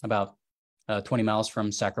about 20 miles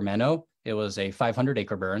from Sacramento. It was a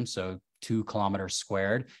 500-acre burn, so 2 kilometers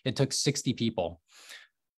squared. It took 60 people.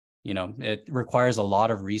 It requires a lot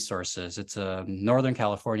of resources. It's Northern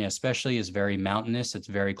California especially is very mountainous. It's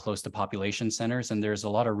very close to population centers, and there's a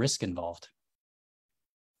lot of risk involved.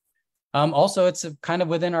 Also, it's kind of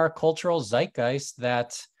within our cultural zeitgeist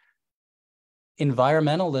that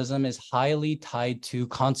environmentalism is highly tied to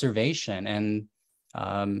conservation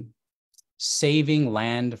and saving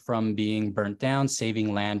land from being burnt down,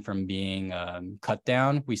 saving land from being cut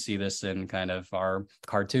down. We see this in kind of our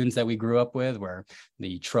cartoons that we grew up with, where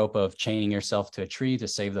the trope of chaining yourself to a tree to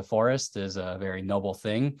save the forest is a very noble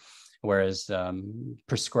thing, whereas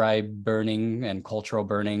prescribed burning and cultural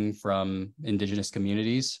burning from indigenous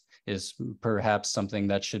communities is perhaps something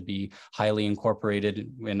that should be highly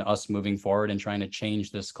incorporated in us moving forward and trying to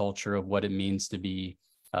change this culture of what it means to be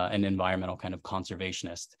an environmental kind of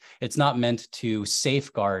conservationist. It's not meant to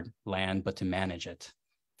safeguard land, but to manage it.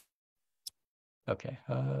 Okay,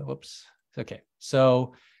 whoops. Okay,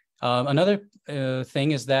 so another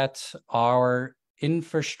thing is that our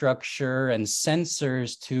infrastructure and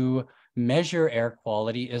sensors to measure air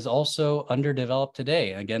quality is also underdeveloped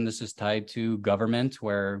today. Again, this is tied to government,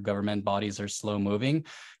 where government bodies are slow moving.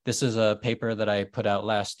 This is a paper that I put out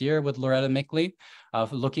last year with Loretta Mickley,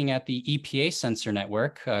 looking at the EPA sensor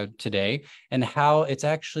network today and how it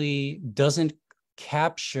actually doesn't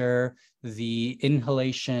capture the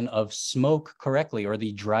inhalation of smoke correctly, or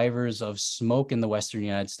the drivers of smoke in the Western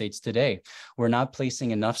United States today. We're not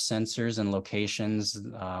placing enough sensors in locations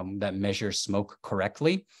that measure smoke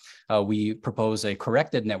correctly. We propose a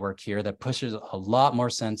corrected network here that pushes a lot more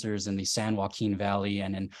sensors in the San Joaquin Valley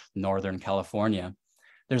and in Northern California.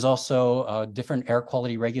 There's also different air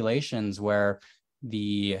quality regulations where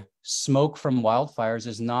the smoke from wildfires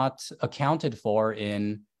is not accounted for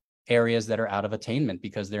in areas that are out of attainment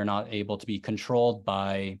because they're not able to be controlled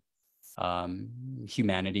by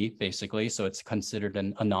humanity, basically. So it's considered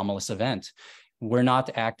an anomalous event. We're not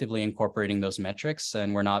actively incorporating those metrics,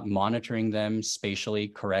 and we're not monitoring them spatially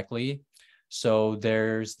correctly. So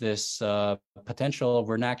there's this potential,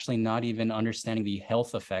 we're actually not even understanding the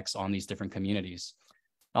health effects on these different communities.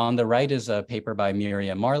 On the right is a paper by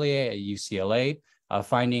Miriam Marlier at UCLA,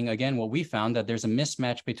 finding, again, what we found, that there's a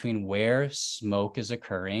mismatch between where smoke is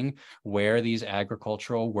occurring, where these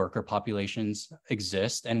agricultural worker populations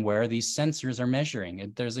exist, and where these sensors are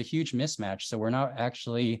measuring. There's a huge mismatch, so we're not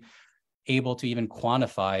actually able to even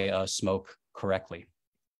quantify smoke correctly.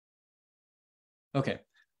 Okay,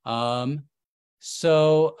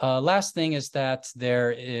 so last thing is that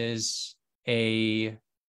there is a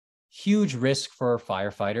huge risk for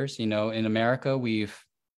firefighters. You know, in America, we've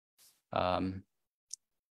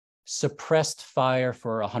suppressed fire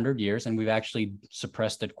for 100 years, and we've actually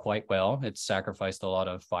suppressed it quite well. It's sacrificed a lot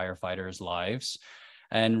of firefighters' lives.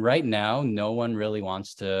 And right now, no one really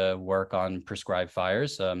wants to work on prescribed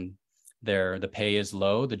fires. The pay is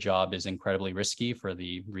low. The job is incredibly risky for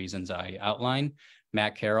the reasons I outlined.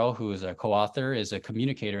 Matt Carroll, who is a co-author, is a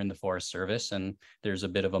communicator in the Forest Service, and there's a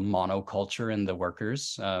bit of a monoculture in the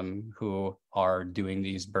workers who are doing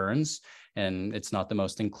these burns, and it's not the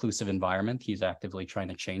most inclusive environment. He's actively trying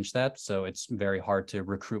to change that, so it's very hard to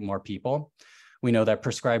recruit more people. We know that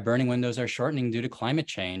prescribed burning windows are shortening due to climate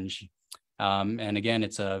change, and again,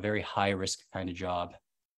 it's a very high-risk kind of job.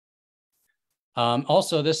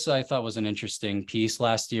 Also, this I thought was an interesting piece.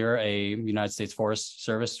 Last year, a United States Forest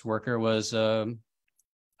Service worker was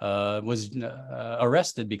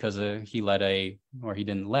arrested because he let a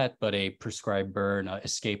prescribed burn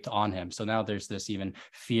escaped on him. So now there's this even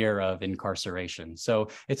fear of incarceration. So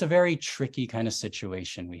it's a very tricky kind of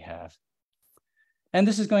situation we have. And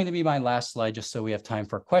this is going to be my last slide, just so we have time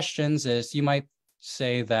for questions. Is you might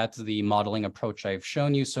say that the modeling approach I've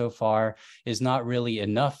shown you so far is not really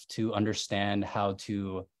enough to understand how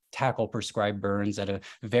to tackle prescribed burns at a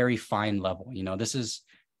very fine level. You know, this is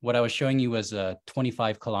what I was showing you was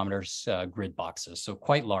 25 kilometers grid boxes, so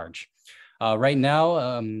quite large. Right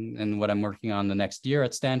now, and what I'm working on the next year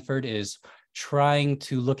at Stanford is trying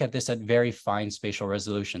to look at this at very fine spatial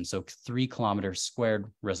resolution, so 3 kilometers squared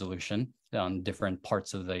resolution on different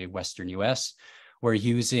parts of the Western US. We're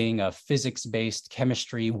using physics-based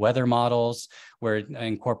chemistry weather models. We're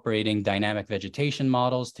incorporating dynamic vegetation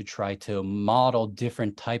models to try to model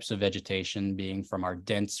different types of vegetation, being from our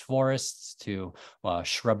dense forests to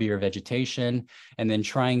shrubbier vegetation, and then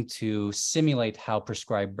trying to simulate how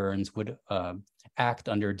prescribed burns would act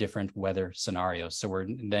under different weather scenarios. So we're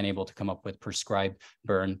then able to come up with prescribed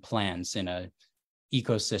burn plans in an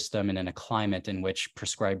ecosystem and in a climate in which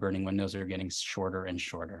prescribed burning windows are getting shorter and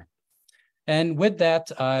shorter. And with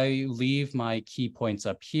that, I leave my key points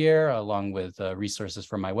up here, along with resources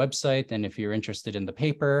from my website. And if you're interested in the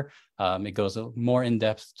paper, it goes more in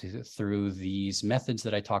depth through these methods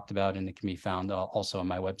that I talked about, and it can be found also on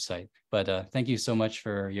my website. But thank you so much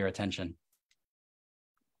for your attention.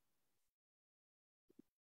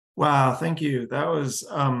 Wow, thank you. That was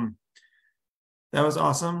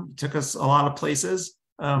awesome. Took us a lot of places.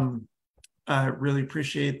 I really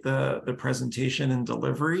appreciate the presentation and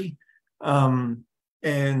delivery.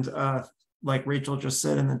 Like Rachel just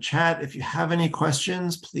said in the chat, if you have any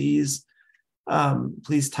questions, please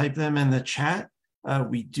type them in the chat.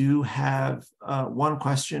 We do have one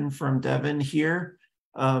question from Devin here,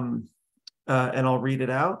 and I'll read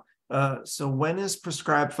it out. So when is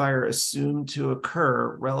prescribed fire assumed to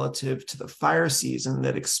occur relative to the fire season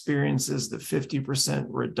that experiences the 50%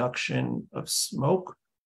 reduction of smoke?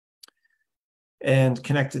 And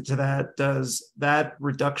connected to that, does that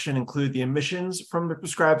reduction include the emissions from the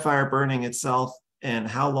prescribed fire burning itself, and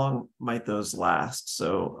how long might those last?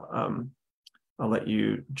 So I'll let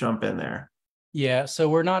you jump in there. Yeah, so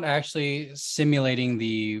we're not actually simulating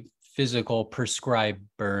the physical prescribed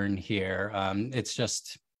burn here. It's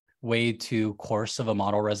just way too coarse of a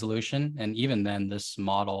model resolution. And even then, this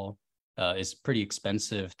model is pretty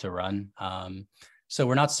expensive to run. So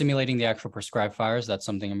we're not simulating the actual prescribed fires. That's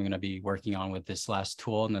something I'm going to be working on with this last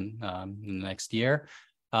tool in the next year.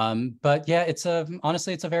 But yeah,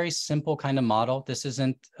 honestly, it's a very simple kind of model. It's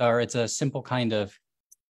a simple kind of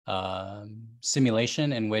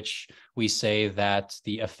simulation in which we say that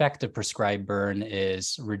the effect of prescribed burn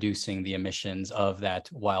is reducing the emissions of that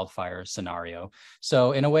wildfire scenario.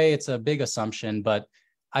 So in a way, it's a big assumption, but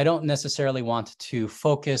I don't necessarily want to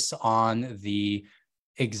focus on the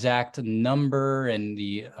exact number and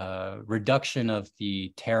the reduction of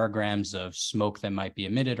the teragrams of smoke that might be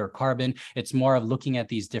emitted or carbon. It's more of looking at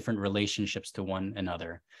these different relationships to one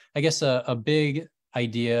another. I guess a big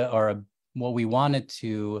idea or what we wanted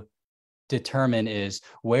to determine is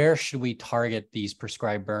where should we target these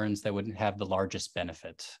prescribed burns that would have the largest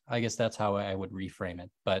benefit. I guess that's how I would reframe it.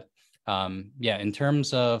 But yeah, in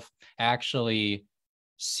terms of actually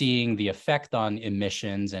seeing the effect on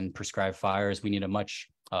emissions and prescribed fires, we need a much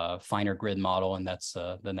finer grid model, and that's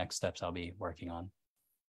the next steps I'll be working on.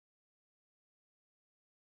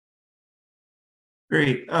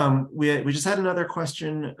 Great. We just had another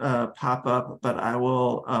question pop up, but I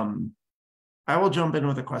will jump in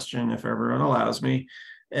with a question if everyone allows me.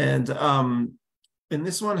 And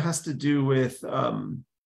this one has to do with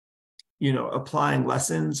applying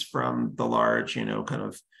lessons from the large, kind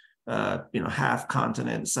of half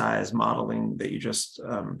continent size modeling that you just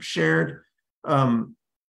shared. And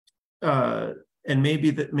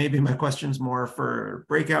maybe my question's more for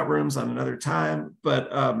breakout rooms on another time, but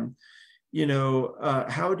how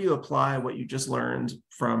do you apply what you just learned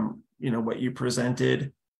from what you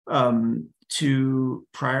presented to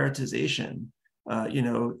prioritization?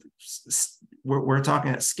 We're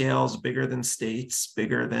talking at scales bigger than states,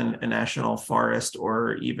 bigger than a national forest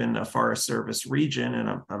or even a Forest Service region.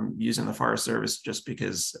 And I'm using the Forest Service just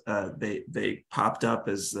because they popped up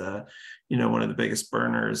as one of the biggest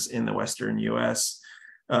burners in the Western U.S.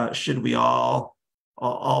 Should we all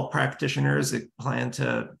practitioners plan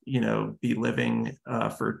to be living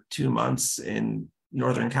for 2 months in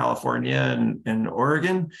Northern California and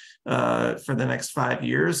Oregon for the next 5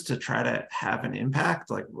 years to try to have an impact?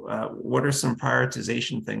 Like, what are some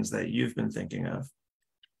prioritization things that you've been thinking of?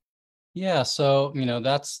 Yeah, so,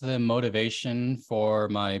 that's the motivation for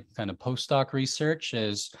my kind of postdoc research,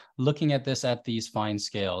 is looking at this at these fine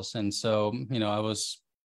scales. And so, I was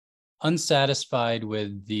unsatisfied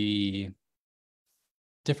with the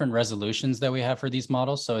different resolutions that we have for these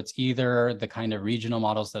models. So it's either the kind of regional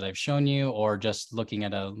models that I've shown you, or just looking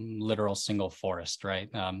at a literal single forest, right?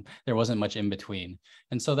 There wasn't much in between.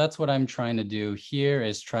 And so that's what I'm trying to do here,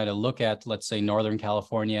 is try to look at, let's say, Northern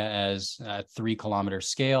California as a 3-kilometer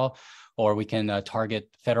scale, or we can target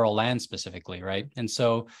federal land specifically, right? And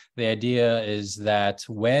so the idea is that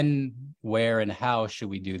when, where, and how should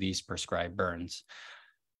we do these prescribed burns?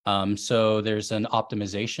 So there's an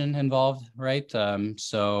optimization involved, right?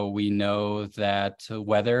 So we know that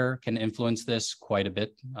weather can influence this quite a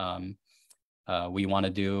bit. We want to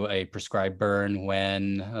do a prescribed burn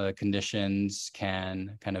when conditions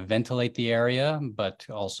can kind of ventilate the area, but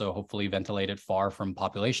also hopefully ventilate it far from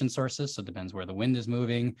population sources. So it depends where the wind is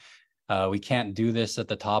moving. We can't do this at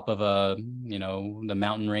the top of the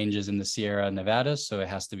mountain ranges in the Sierra Nevada. So it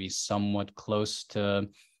has to be somewhat close to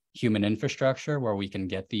human infrastructure where we can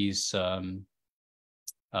get these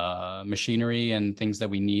machinery and things that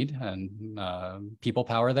we need, and people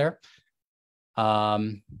power there. But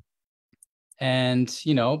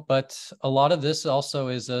a lot of this also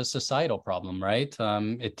is a societal problem, right?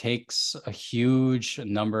 It takes a huge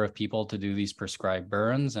number of people to do these prescribed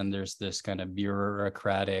burns, and there's this kind of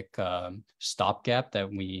bureaucratic stopgap that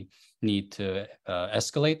we need to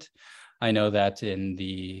escalate. I know that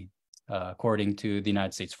according to the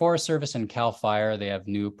United States Forest Service and CAL FIRE, they have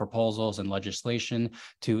new proposals and legislation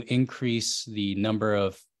to increase the number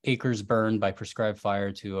of acres burned by prescribed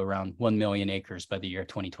fire to around 1 million acres by the year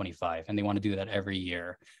 2025. And they want to do that every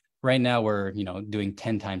year. Right now, we're doing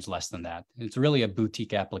 10 times less than that. It's really a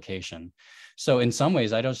boutique application. So in many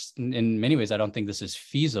ways, I don't think this is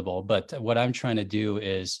feasible. But what I'm trying to do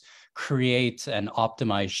is create an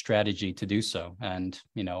optimized strategy to do so. And,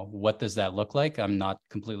 what does that look like? I'm not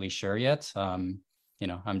completely sure yet. I'm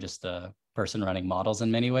just a person running models in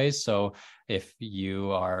many ways. So if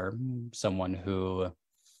you are someone who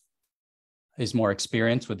is more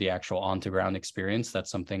experienced with the actual on-the-ground experience,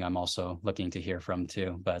 that's something I'm also looking to hear from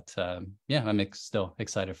too. But yeah, I'm still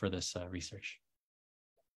excited for this research.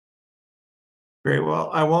 Great. Well,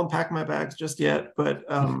 I won't pack my bags just yet, but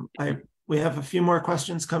I We have a few more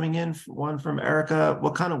questions coming in. One from Erica.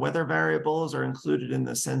 What kind of weather variables are included in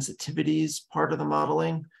the sensitivities part of the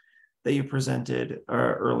modeling that you presented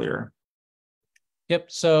earlier? Yep.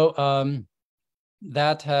 So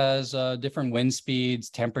that has different wind speeds,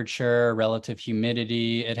 temperature, relative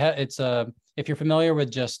humidity. It's if you're familiar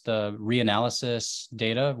with just reanalysis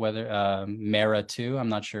data, whether MERA2, I'm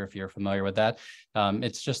not sure if you're familiar with that.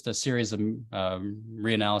 It's just a series of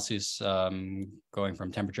reanalyses going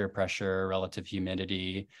from temperature, pressure, relative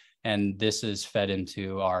humidity. And this is fed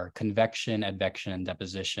into our convection, advection, and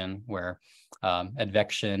deposition, where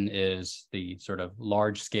advection is the sort of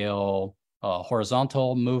large scale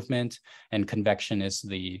horizontal movement, and convection is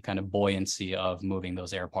the kind of buoyancy of moving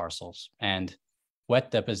those air parcels. And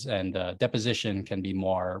deposition can be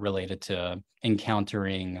more related to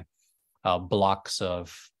encountering blocks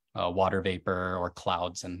of water vapor or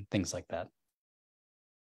clouds and things like that.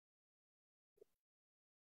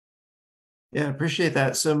 Yeah, appreciate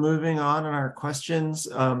that. So moving on in our questions,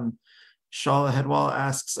 Shala Hedwal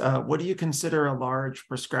asks, what do you consider a large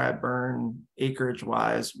prescribed burn acreage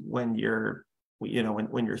wise when you're,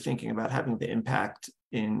 when you're thinking about having the impact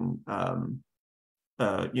in,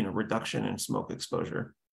 reduction in smoke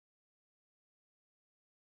exposure?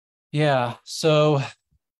 Yeah, so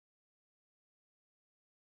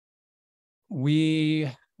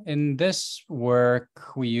in this work,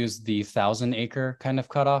 we used the 1,000 acre kind of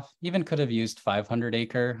cutoff. Even could have used 500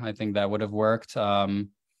 acre. I think that would have worked.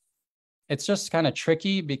 It's just kind of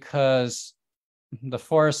tricky because the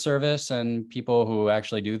Forest Service and people who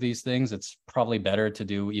actually do these things, it's probably better to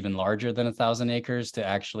do even larger than 1,000 acres to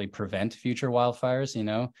actually prevent future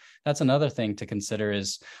wildfires. That's another thing to consider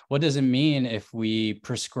is what does it mean if we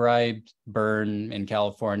prescribe burn in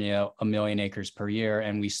California 1 million acres per year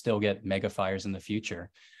and we still get mega fires in the future?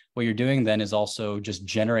 What you're doing then is also just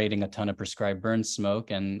generating a ton of prescribed burn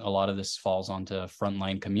smoke, and a lot of this falls onto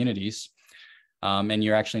frontline communities. And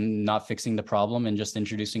you're actually not fixing the problem and just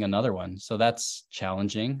introducing another one. So that's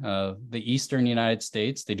challenging. The Eastern United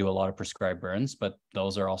States, they do a lot of prescribed burns, but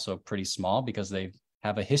those are also pretty small because they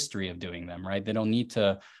have a history of doing them, right? They don't need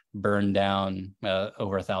to burn down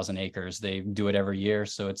over 1,000 acres. They do it every year,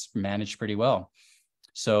 so it's managed pretty well.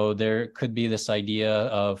 So there could be this idea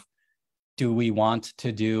of, do we want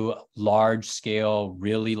to do large scale,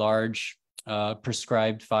 really large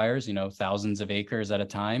prescribed fires, thousands of acres at a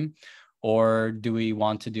time? Or do we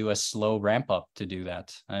want to do a slow ramp up to do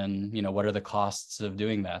that? And, what are the costs of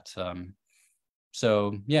doing that?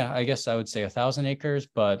 So yeah, I guess I would say 1,000 acres,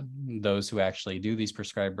 but those who actually do these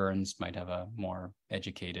prescribed burns might have a more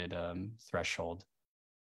educated threshold.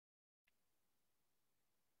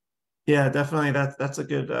 Yeah, definitely. That's a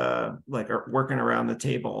good working around the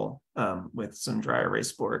table with some dry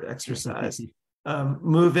erase board exercise.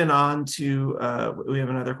 Moving on to we have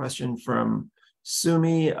another question from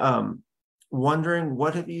Sumi. Wondering,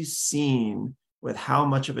 what have you seen with how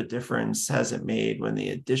much of a difference has it made when the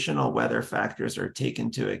additional weather factors are taken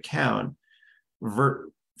into account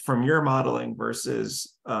from your modeling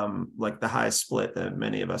versus the high split that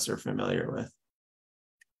many of us are familiar with?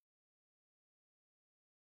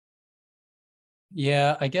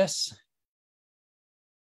 Yeah, I guess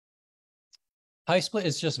high split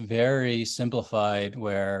is just very simplified,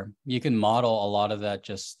 where you can model a lot of that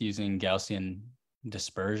just using Gaussian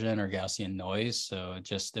dispersion or Gaussian noise. So it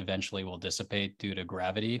just eventually will dissipate due to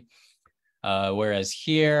gravity. Whereas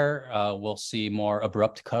here, we'll see more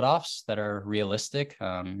abrupt cutoffs that are realistic.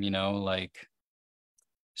 Like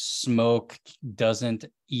smoke doesn't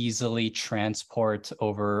easily transport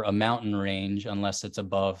over a mountain range unless it's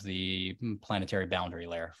above the planetary boundary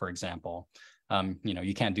layer, for example.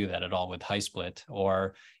 You can't do that at all with high split.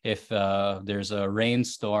 Or if there's a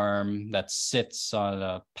rainstorm that sits on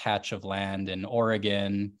a patch of land in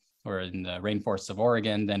Oregon or in the rainforests of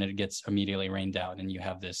Oregon, then it gets immediately rained out and you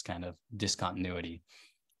have this kind of discontinuity.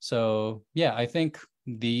 So yeah, I think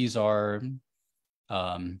these are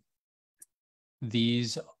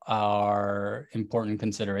important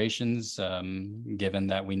considerations, given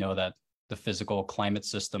that we know that the physical climate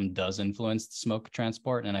system does influence smoke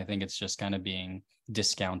transport. And I think it's just kind of being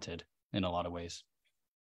discounted in a lot of ways.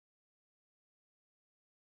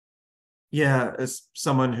 Yeah, as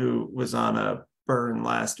someone who was on a burn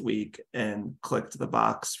last week and clicked the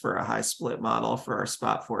box for a high split model for our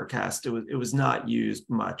spot forecast, it was not used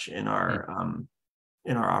much in our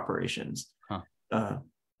operations. Huh.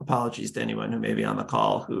 Apologies to anyone who may be on the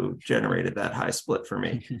call who generated that high split for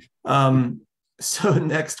me. So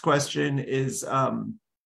next question is, how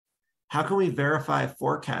can we verify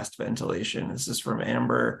forecast ventilation? This is from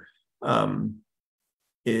Amber.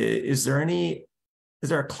 Is there any is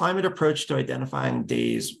there a climate approach to identifying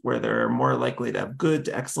days where they're more likely to have good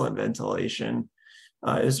to excellent ventilation?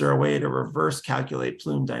 Is there a way to reverse calculate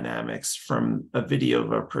plume dynamics from a video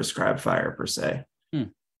of a prescribed fire per se?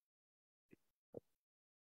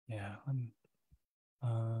 Yeah,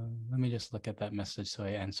 let me just look at that message so I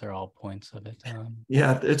answer all points of it.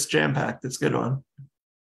 Yeah, it's jam-packed. It's a good one.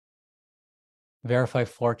 Verify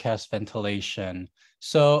forecast ventilation.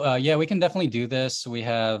 So yeah, we can definitely do this. We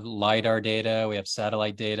have LiDAR data, we have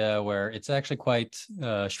satellite data where it's actually quite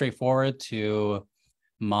straightforward to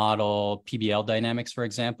model PBL dynamics, for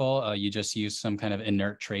example. You just use some kind of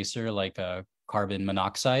inert tracer like carbon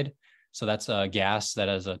monoxide. So that's a gas that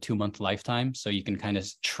has a 2-month lifetime. So you can kind of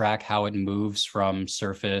track how it moves from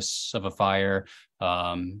surface of a fire.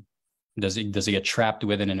 Does it get trapped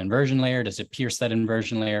within an inversion layer? Does it pierce that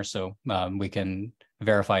inversion layer? So we can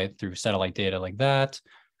verify it through satellite data like that.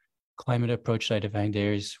 Climate approach to identifying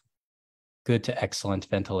days, good to excellent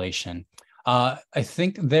ventilation. I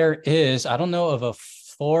think there is, I don't know of a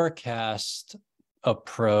forecast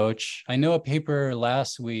approach. I know a paper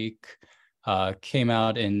last week came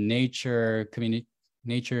out in Nature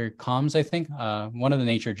Comms, I think, one of the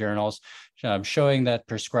Nature journals, showing that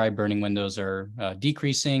prescribed burning windows are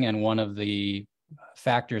decreasing. And one of the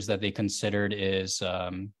factors that they considered is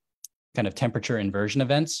kind of temperature inversion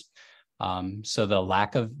events. So the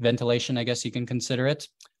lack of ventilation, I guess you can consider it.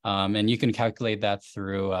 And you can calculate that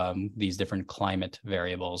through these different climate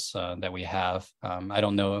variables that we have. I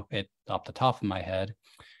don't know it off the top of my head.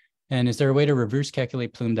 And is there a way to reverse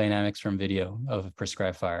calculate plume dynamics from video of a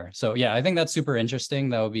prescribed fire? So yeah, I think that's super interesting.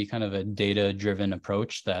 That would be kind of a data-driven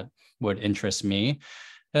approach that would interest me.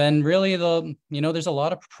 And really, there's a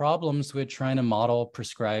lot of problems with trying to model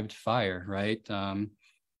prescribed fire, right?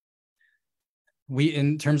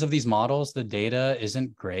 In terms of these models, the data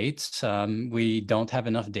isn't great. We don't have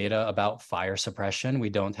enough data about fire suppression. We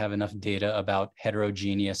don't have enough data about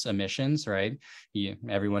heterogeneous emissions, right?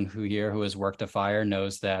 Everyone who has worked a fire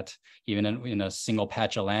knows that even in a single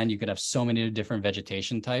patch of land, you could have so many different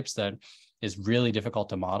vegetation types that is really difficult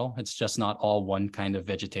to model. It's just not all one kind of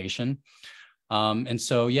vegetation. And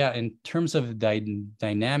so, yeah, in terms of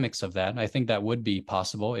dynamics of that, I think that would be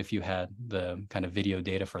possible if you had the kind of video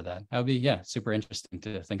data for that. That would be, yeah, super interesting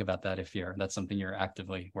to think about that if that's something you're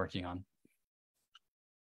actively working on.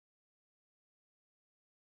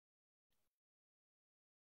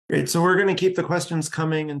 Great. So we're going to keep the questions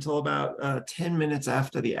coming until about 10 minutes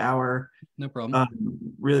after the hour. No problem.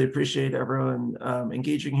 Really appreciate everyone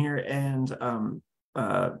engaging here. And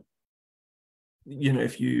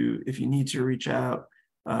if you need to reach out,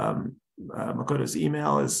 Makoto's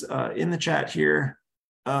email is in the chat here.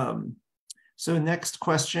 So next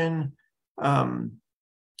question,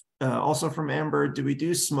 also from Amber, do we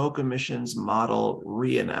do smoke emissions model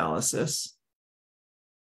reanalysis?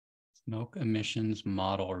 Smoke emissions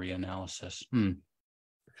model reanalysis.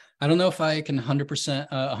 I don't know if I can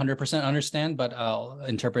 100% understand, but I'll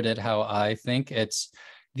interpret it how I think. It's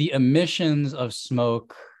the emissions of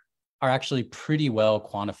smoke are actually pretty well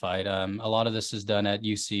quantified. A lot of this is done at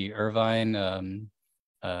UC Irvine,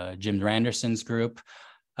 Jim Randerson's group,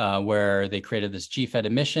 where they created this GFED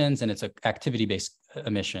emissions, and it's activity-based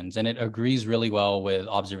emissions. And it agrees really well with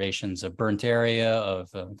observations of burnt area, of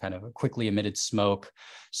kind of quickly emitted smoke.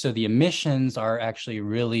 So the emissions are actually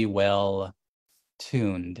really well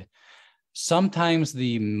tuned. Sometimes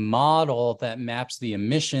the model that maps the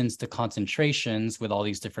emissions to concentrations with all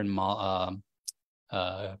these different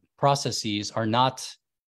processes are not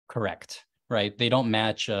correct, right? They don't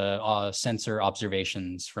match sensor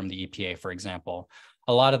observations from the EPA, for example.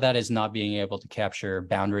 A lot of that is not being able to capture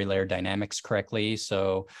boundary layer dynamics correctly.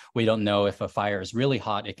 So we don't know if a fire is really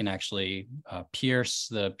hot, it can actually pierce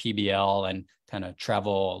the PBL and kind of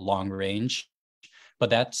travel long range. But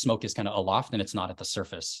that smoke is kind of aloft and it's not at the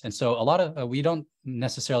surface. And so a lot of, we don't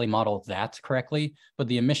necessarily model that correctly, but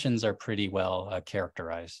the emissions are pretty well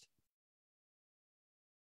characterized.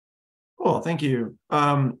 Cool, thank you.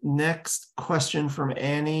 Next question from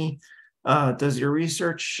Annie. Does your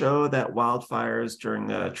research show that wildfires during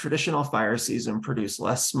the traditional fire season produce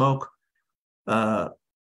less smoke, or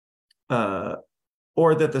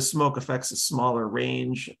that the smoke affects a smaller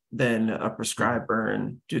range than a prescribed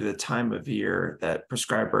burn due to the time of year that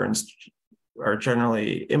prescribed burns are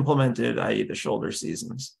generally implemented, i.e. the shoulder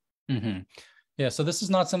seasons? Mm-hmm. Yeah, so this is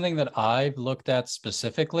not something that I've looked at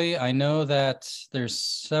specifically. I know that there's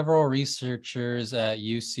several researchers at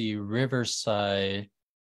UC Riverside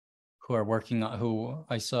who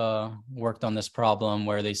I saw worked on this problem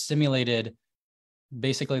where they simulated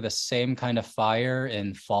basically the same kind of fire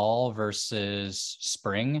in fall versus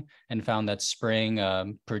spring and found that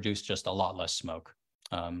spring produced just a lot less smoke.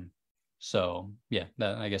 So yeah,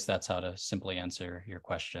 I guess that's how to simply answer your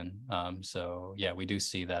question. So yeah, we do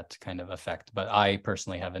see that kind of effect, but I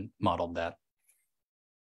personally haven't modeled that.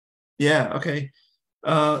 Yeah, okay.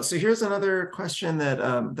 So here's another question that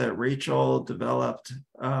that Rachel developed.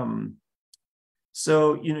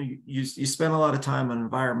 So you spent a lot of time on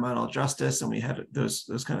environmental justice, and we had those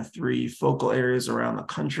kind of three focal areas around the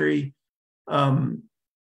country.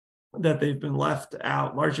 That they've been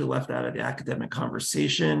largely left out of the academic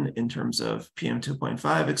conversation in terms of PM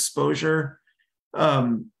 2.5 exposure.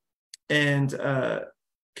 And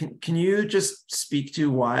can you just speak to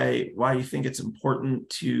why you think it's important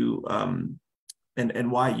to,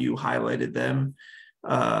 and why you highlighted them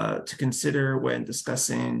to consider when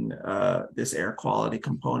discussing this air quality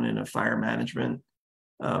component of fire management?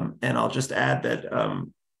 And I'll just add that,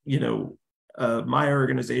 my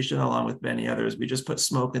organization, along with many others, we just put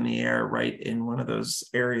smoke in the air right in one of those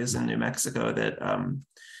areas in New Mexico that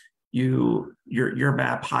your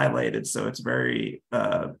map highlighted. So it's very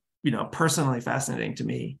personally fascinating to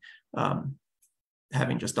me,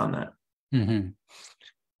 having just done that. Mm-hmm.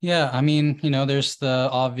 Yeah, I mean, there's the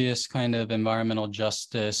obvious kind of environmental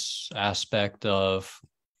justice aspect of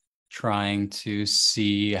trying to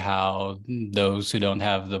see how those who don't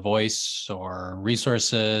have the voice or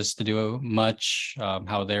resources to do much,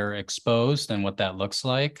 how they're exposed and what that looks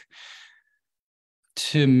like.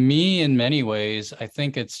 To me, in many ways, I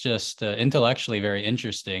think it's just intellectually very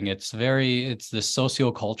interesting. It's the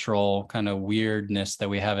sociocultural kind of weirdness that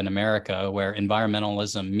we have in America, where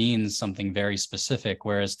environmentalism means something very specific,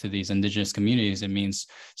 whereas to these indigenous communities, it means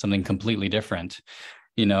something completely different.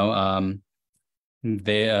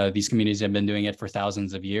 These communities have been doing it for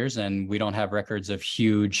thousands of years, and we don't have records of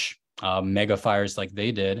huge mega fires like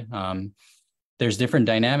they did. There's different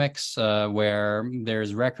dynamics where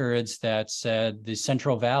there's records that said the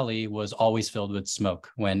Central Valley was always filled with smoke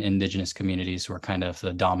when indigenous communities were kind of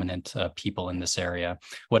the dominant people in this area.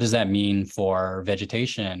 What does that mean for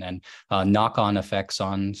vegetation and knock-on effects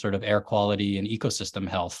on sort of air quality and ecosystem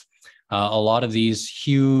health? A lot of these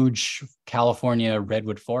huge California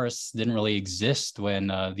redwood forests didn't really exist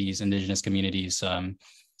when these indigenous communities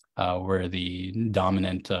were the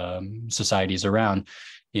dominant societies around,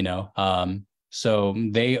 so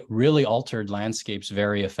they really altered landscapes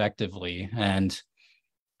very effectively. And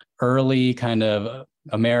early kind of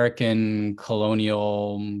American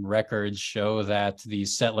colonial records show that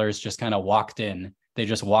these settlers just kind of walked in. They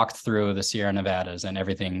just walked through the Sierra Nevadas, and it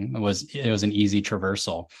was an easy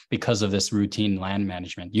traversal because of this routine land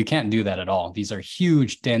management. You can't do that at all. These are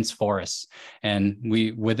huge, dense forests. And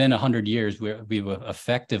within 100 years, we've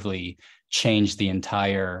effectively changed the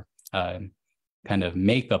entire kind of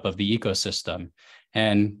makeup of the ecosystem.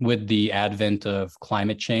 And with the advent of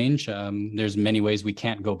climate change, there's many ways we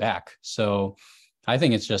can't go back. So I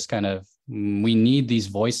think it's just kind of, we need these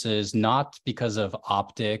voices, not because of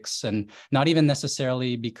optics and not even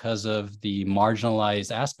necessarily because of the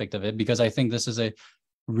marginalized aspect of it, because I think this is a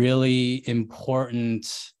really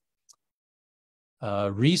important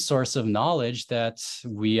resource of knowledge that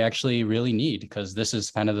we actually really need, because this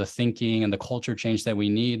is kind of the thinking and the culture change that we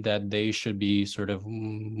need, that they should be sort of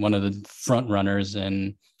one of the front runners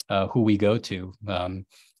in who we go to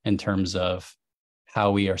in terms of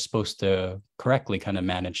how we are supposed to correctly kind of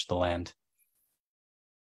manage the land.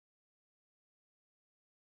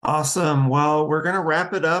 Awesome. Well, we're going to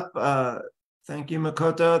wrap it up. Thank you,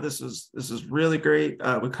 Makoto. This was really great.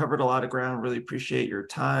 We covered a lot of ground. Really appreciate your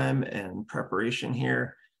time and preparation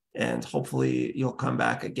here. And hopefully you'll come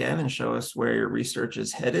back again and show us where your research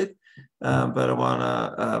is headed. But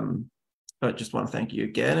I just want to thank you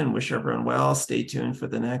again and wish everyone well. Stay tuned for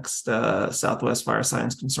the next Southwest Fire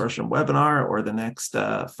Science Consortium webinar or the next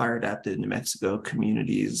Fire Adapted New Mexico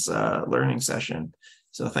Communities learning session.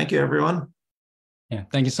 So thank you, everyone. Yeah,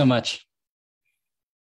 thank you so much.